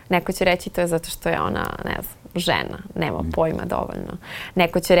 Neko će reći to je zato što je ona, ne znam, žena, nema pojma dovoljno.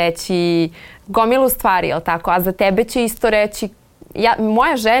 Neko će reći gomilu stvari, jel tako, a za tebe će isto reći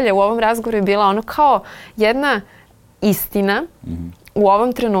moja želja u ovom razgovoru je bila ono kao jedna istina u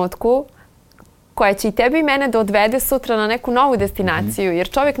ovom trenutku koja će i tebi i mene da odvede sutra na neku novu destinaciju. Jer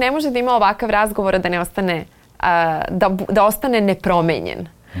čovjek ne može da ima ovakav razgovor da ne ostane, da ostane nepromenjen.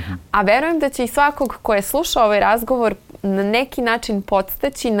 A verujem da će i svakog ko je slušao ovaj razgovor na neki način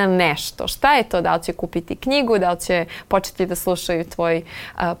podstaći na nešto. Šta je to? Da li će kupiti knjigu, da li će početi da slušaju tvoj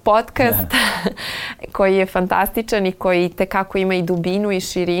podcast koji je fantastičan i koji tekako ima i dubinu i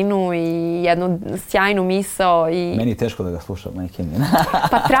širinu i jednu sjajnu misao. Meni je teško da ga slušam, majke mi.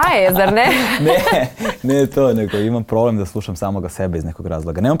 Pa traje, zar ne? Ne to, nego imam problem da slušam samoga sebe iz nekog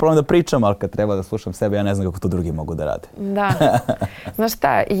razloga. Nemam problem da pričam, ali kad treba da slušam sebe, ja ne znam kako to drugi mogu da rade. Da. Znaš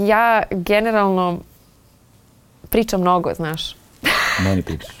šta, ja generalno pričam mnogo, znaš. Meni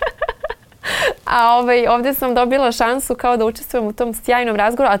pričaš. A ovdje sam dobila šansu kao da učestvujem u tom sjajnom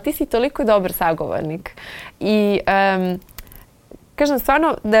razgovoru, a ti si toliko dobar sagovornik. I kažem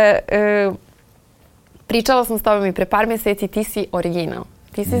stvarno da pričala sam s tobom i pre par mjeseci, ti si original.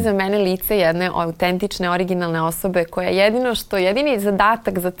 Ti si za mene lice jedne autentične, originalne osobe koja jedini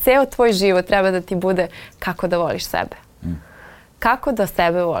zadatak za ceo tvoj život treba da ti bude kako da voliš sebe. Kako da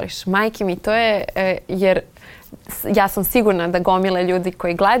sebe voliš. Majke mi, to je, jer ja sam sigurna da gomile ljudi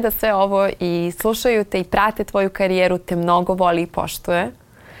koji gleda sve ovo i slušaju te i prate tvoju karijeru te mnogo voli i poštuje.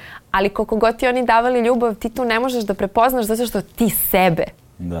 Ali koliko god ti oni davali ljubav, ti tu ne možeš da prepoznaš zato što ti sebe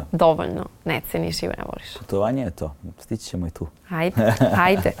dovoljno ne ceniš i ne voliš. Putovanje je to. Stići ćemo i tu.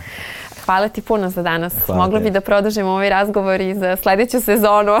 Ajde. Hvala ti puno za danas. Mogla bi da produžimo ovaj razgovor i za sljedeću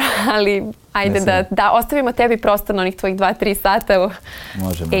sezonu, ali ajde da ostavimo tebi prostor na onih tvojih 2-3 sata u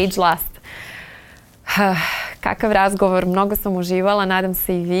Age Last. Kakav razgovor, mnogo sam uživala, nadam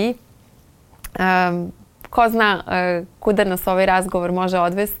se i vi. Ko zna kuda nas ovaj razgovor može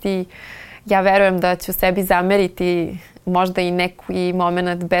odvesti. Ja verujem da ću sebi zameriti možda i neki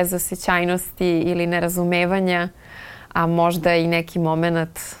moment bezosjećajnosti ili nerazumevanja, a možda i neki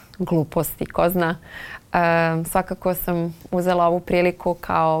moment gluposti, ko zna. Svakako sam uzela ovu priliku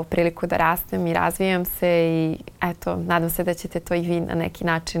kao priliku da rastem i razvijam se i eto, nadam se da ćete to i vi na neki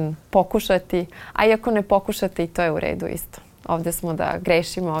način pokušati, a i ako ne pokušate i to je u redu isto. Ovdje smo da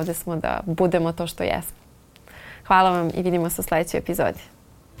grešimo, ovdje smo da budemo to što jesmo. Hvala vam i vidimo se u sljedećoj epizodi.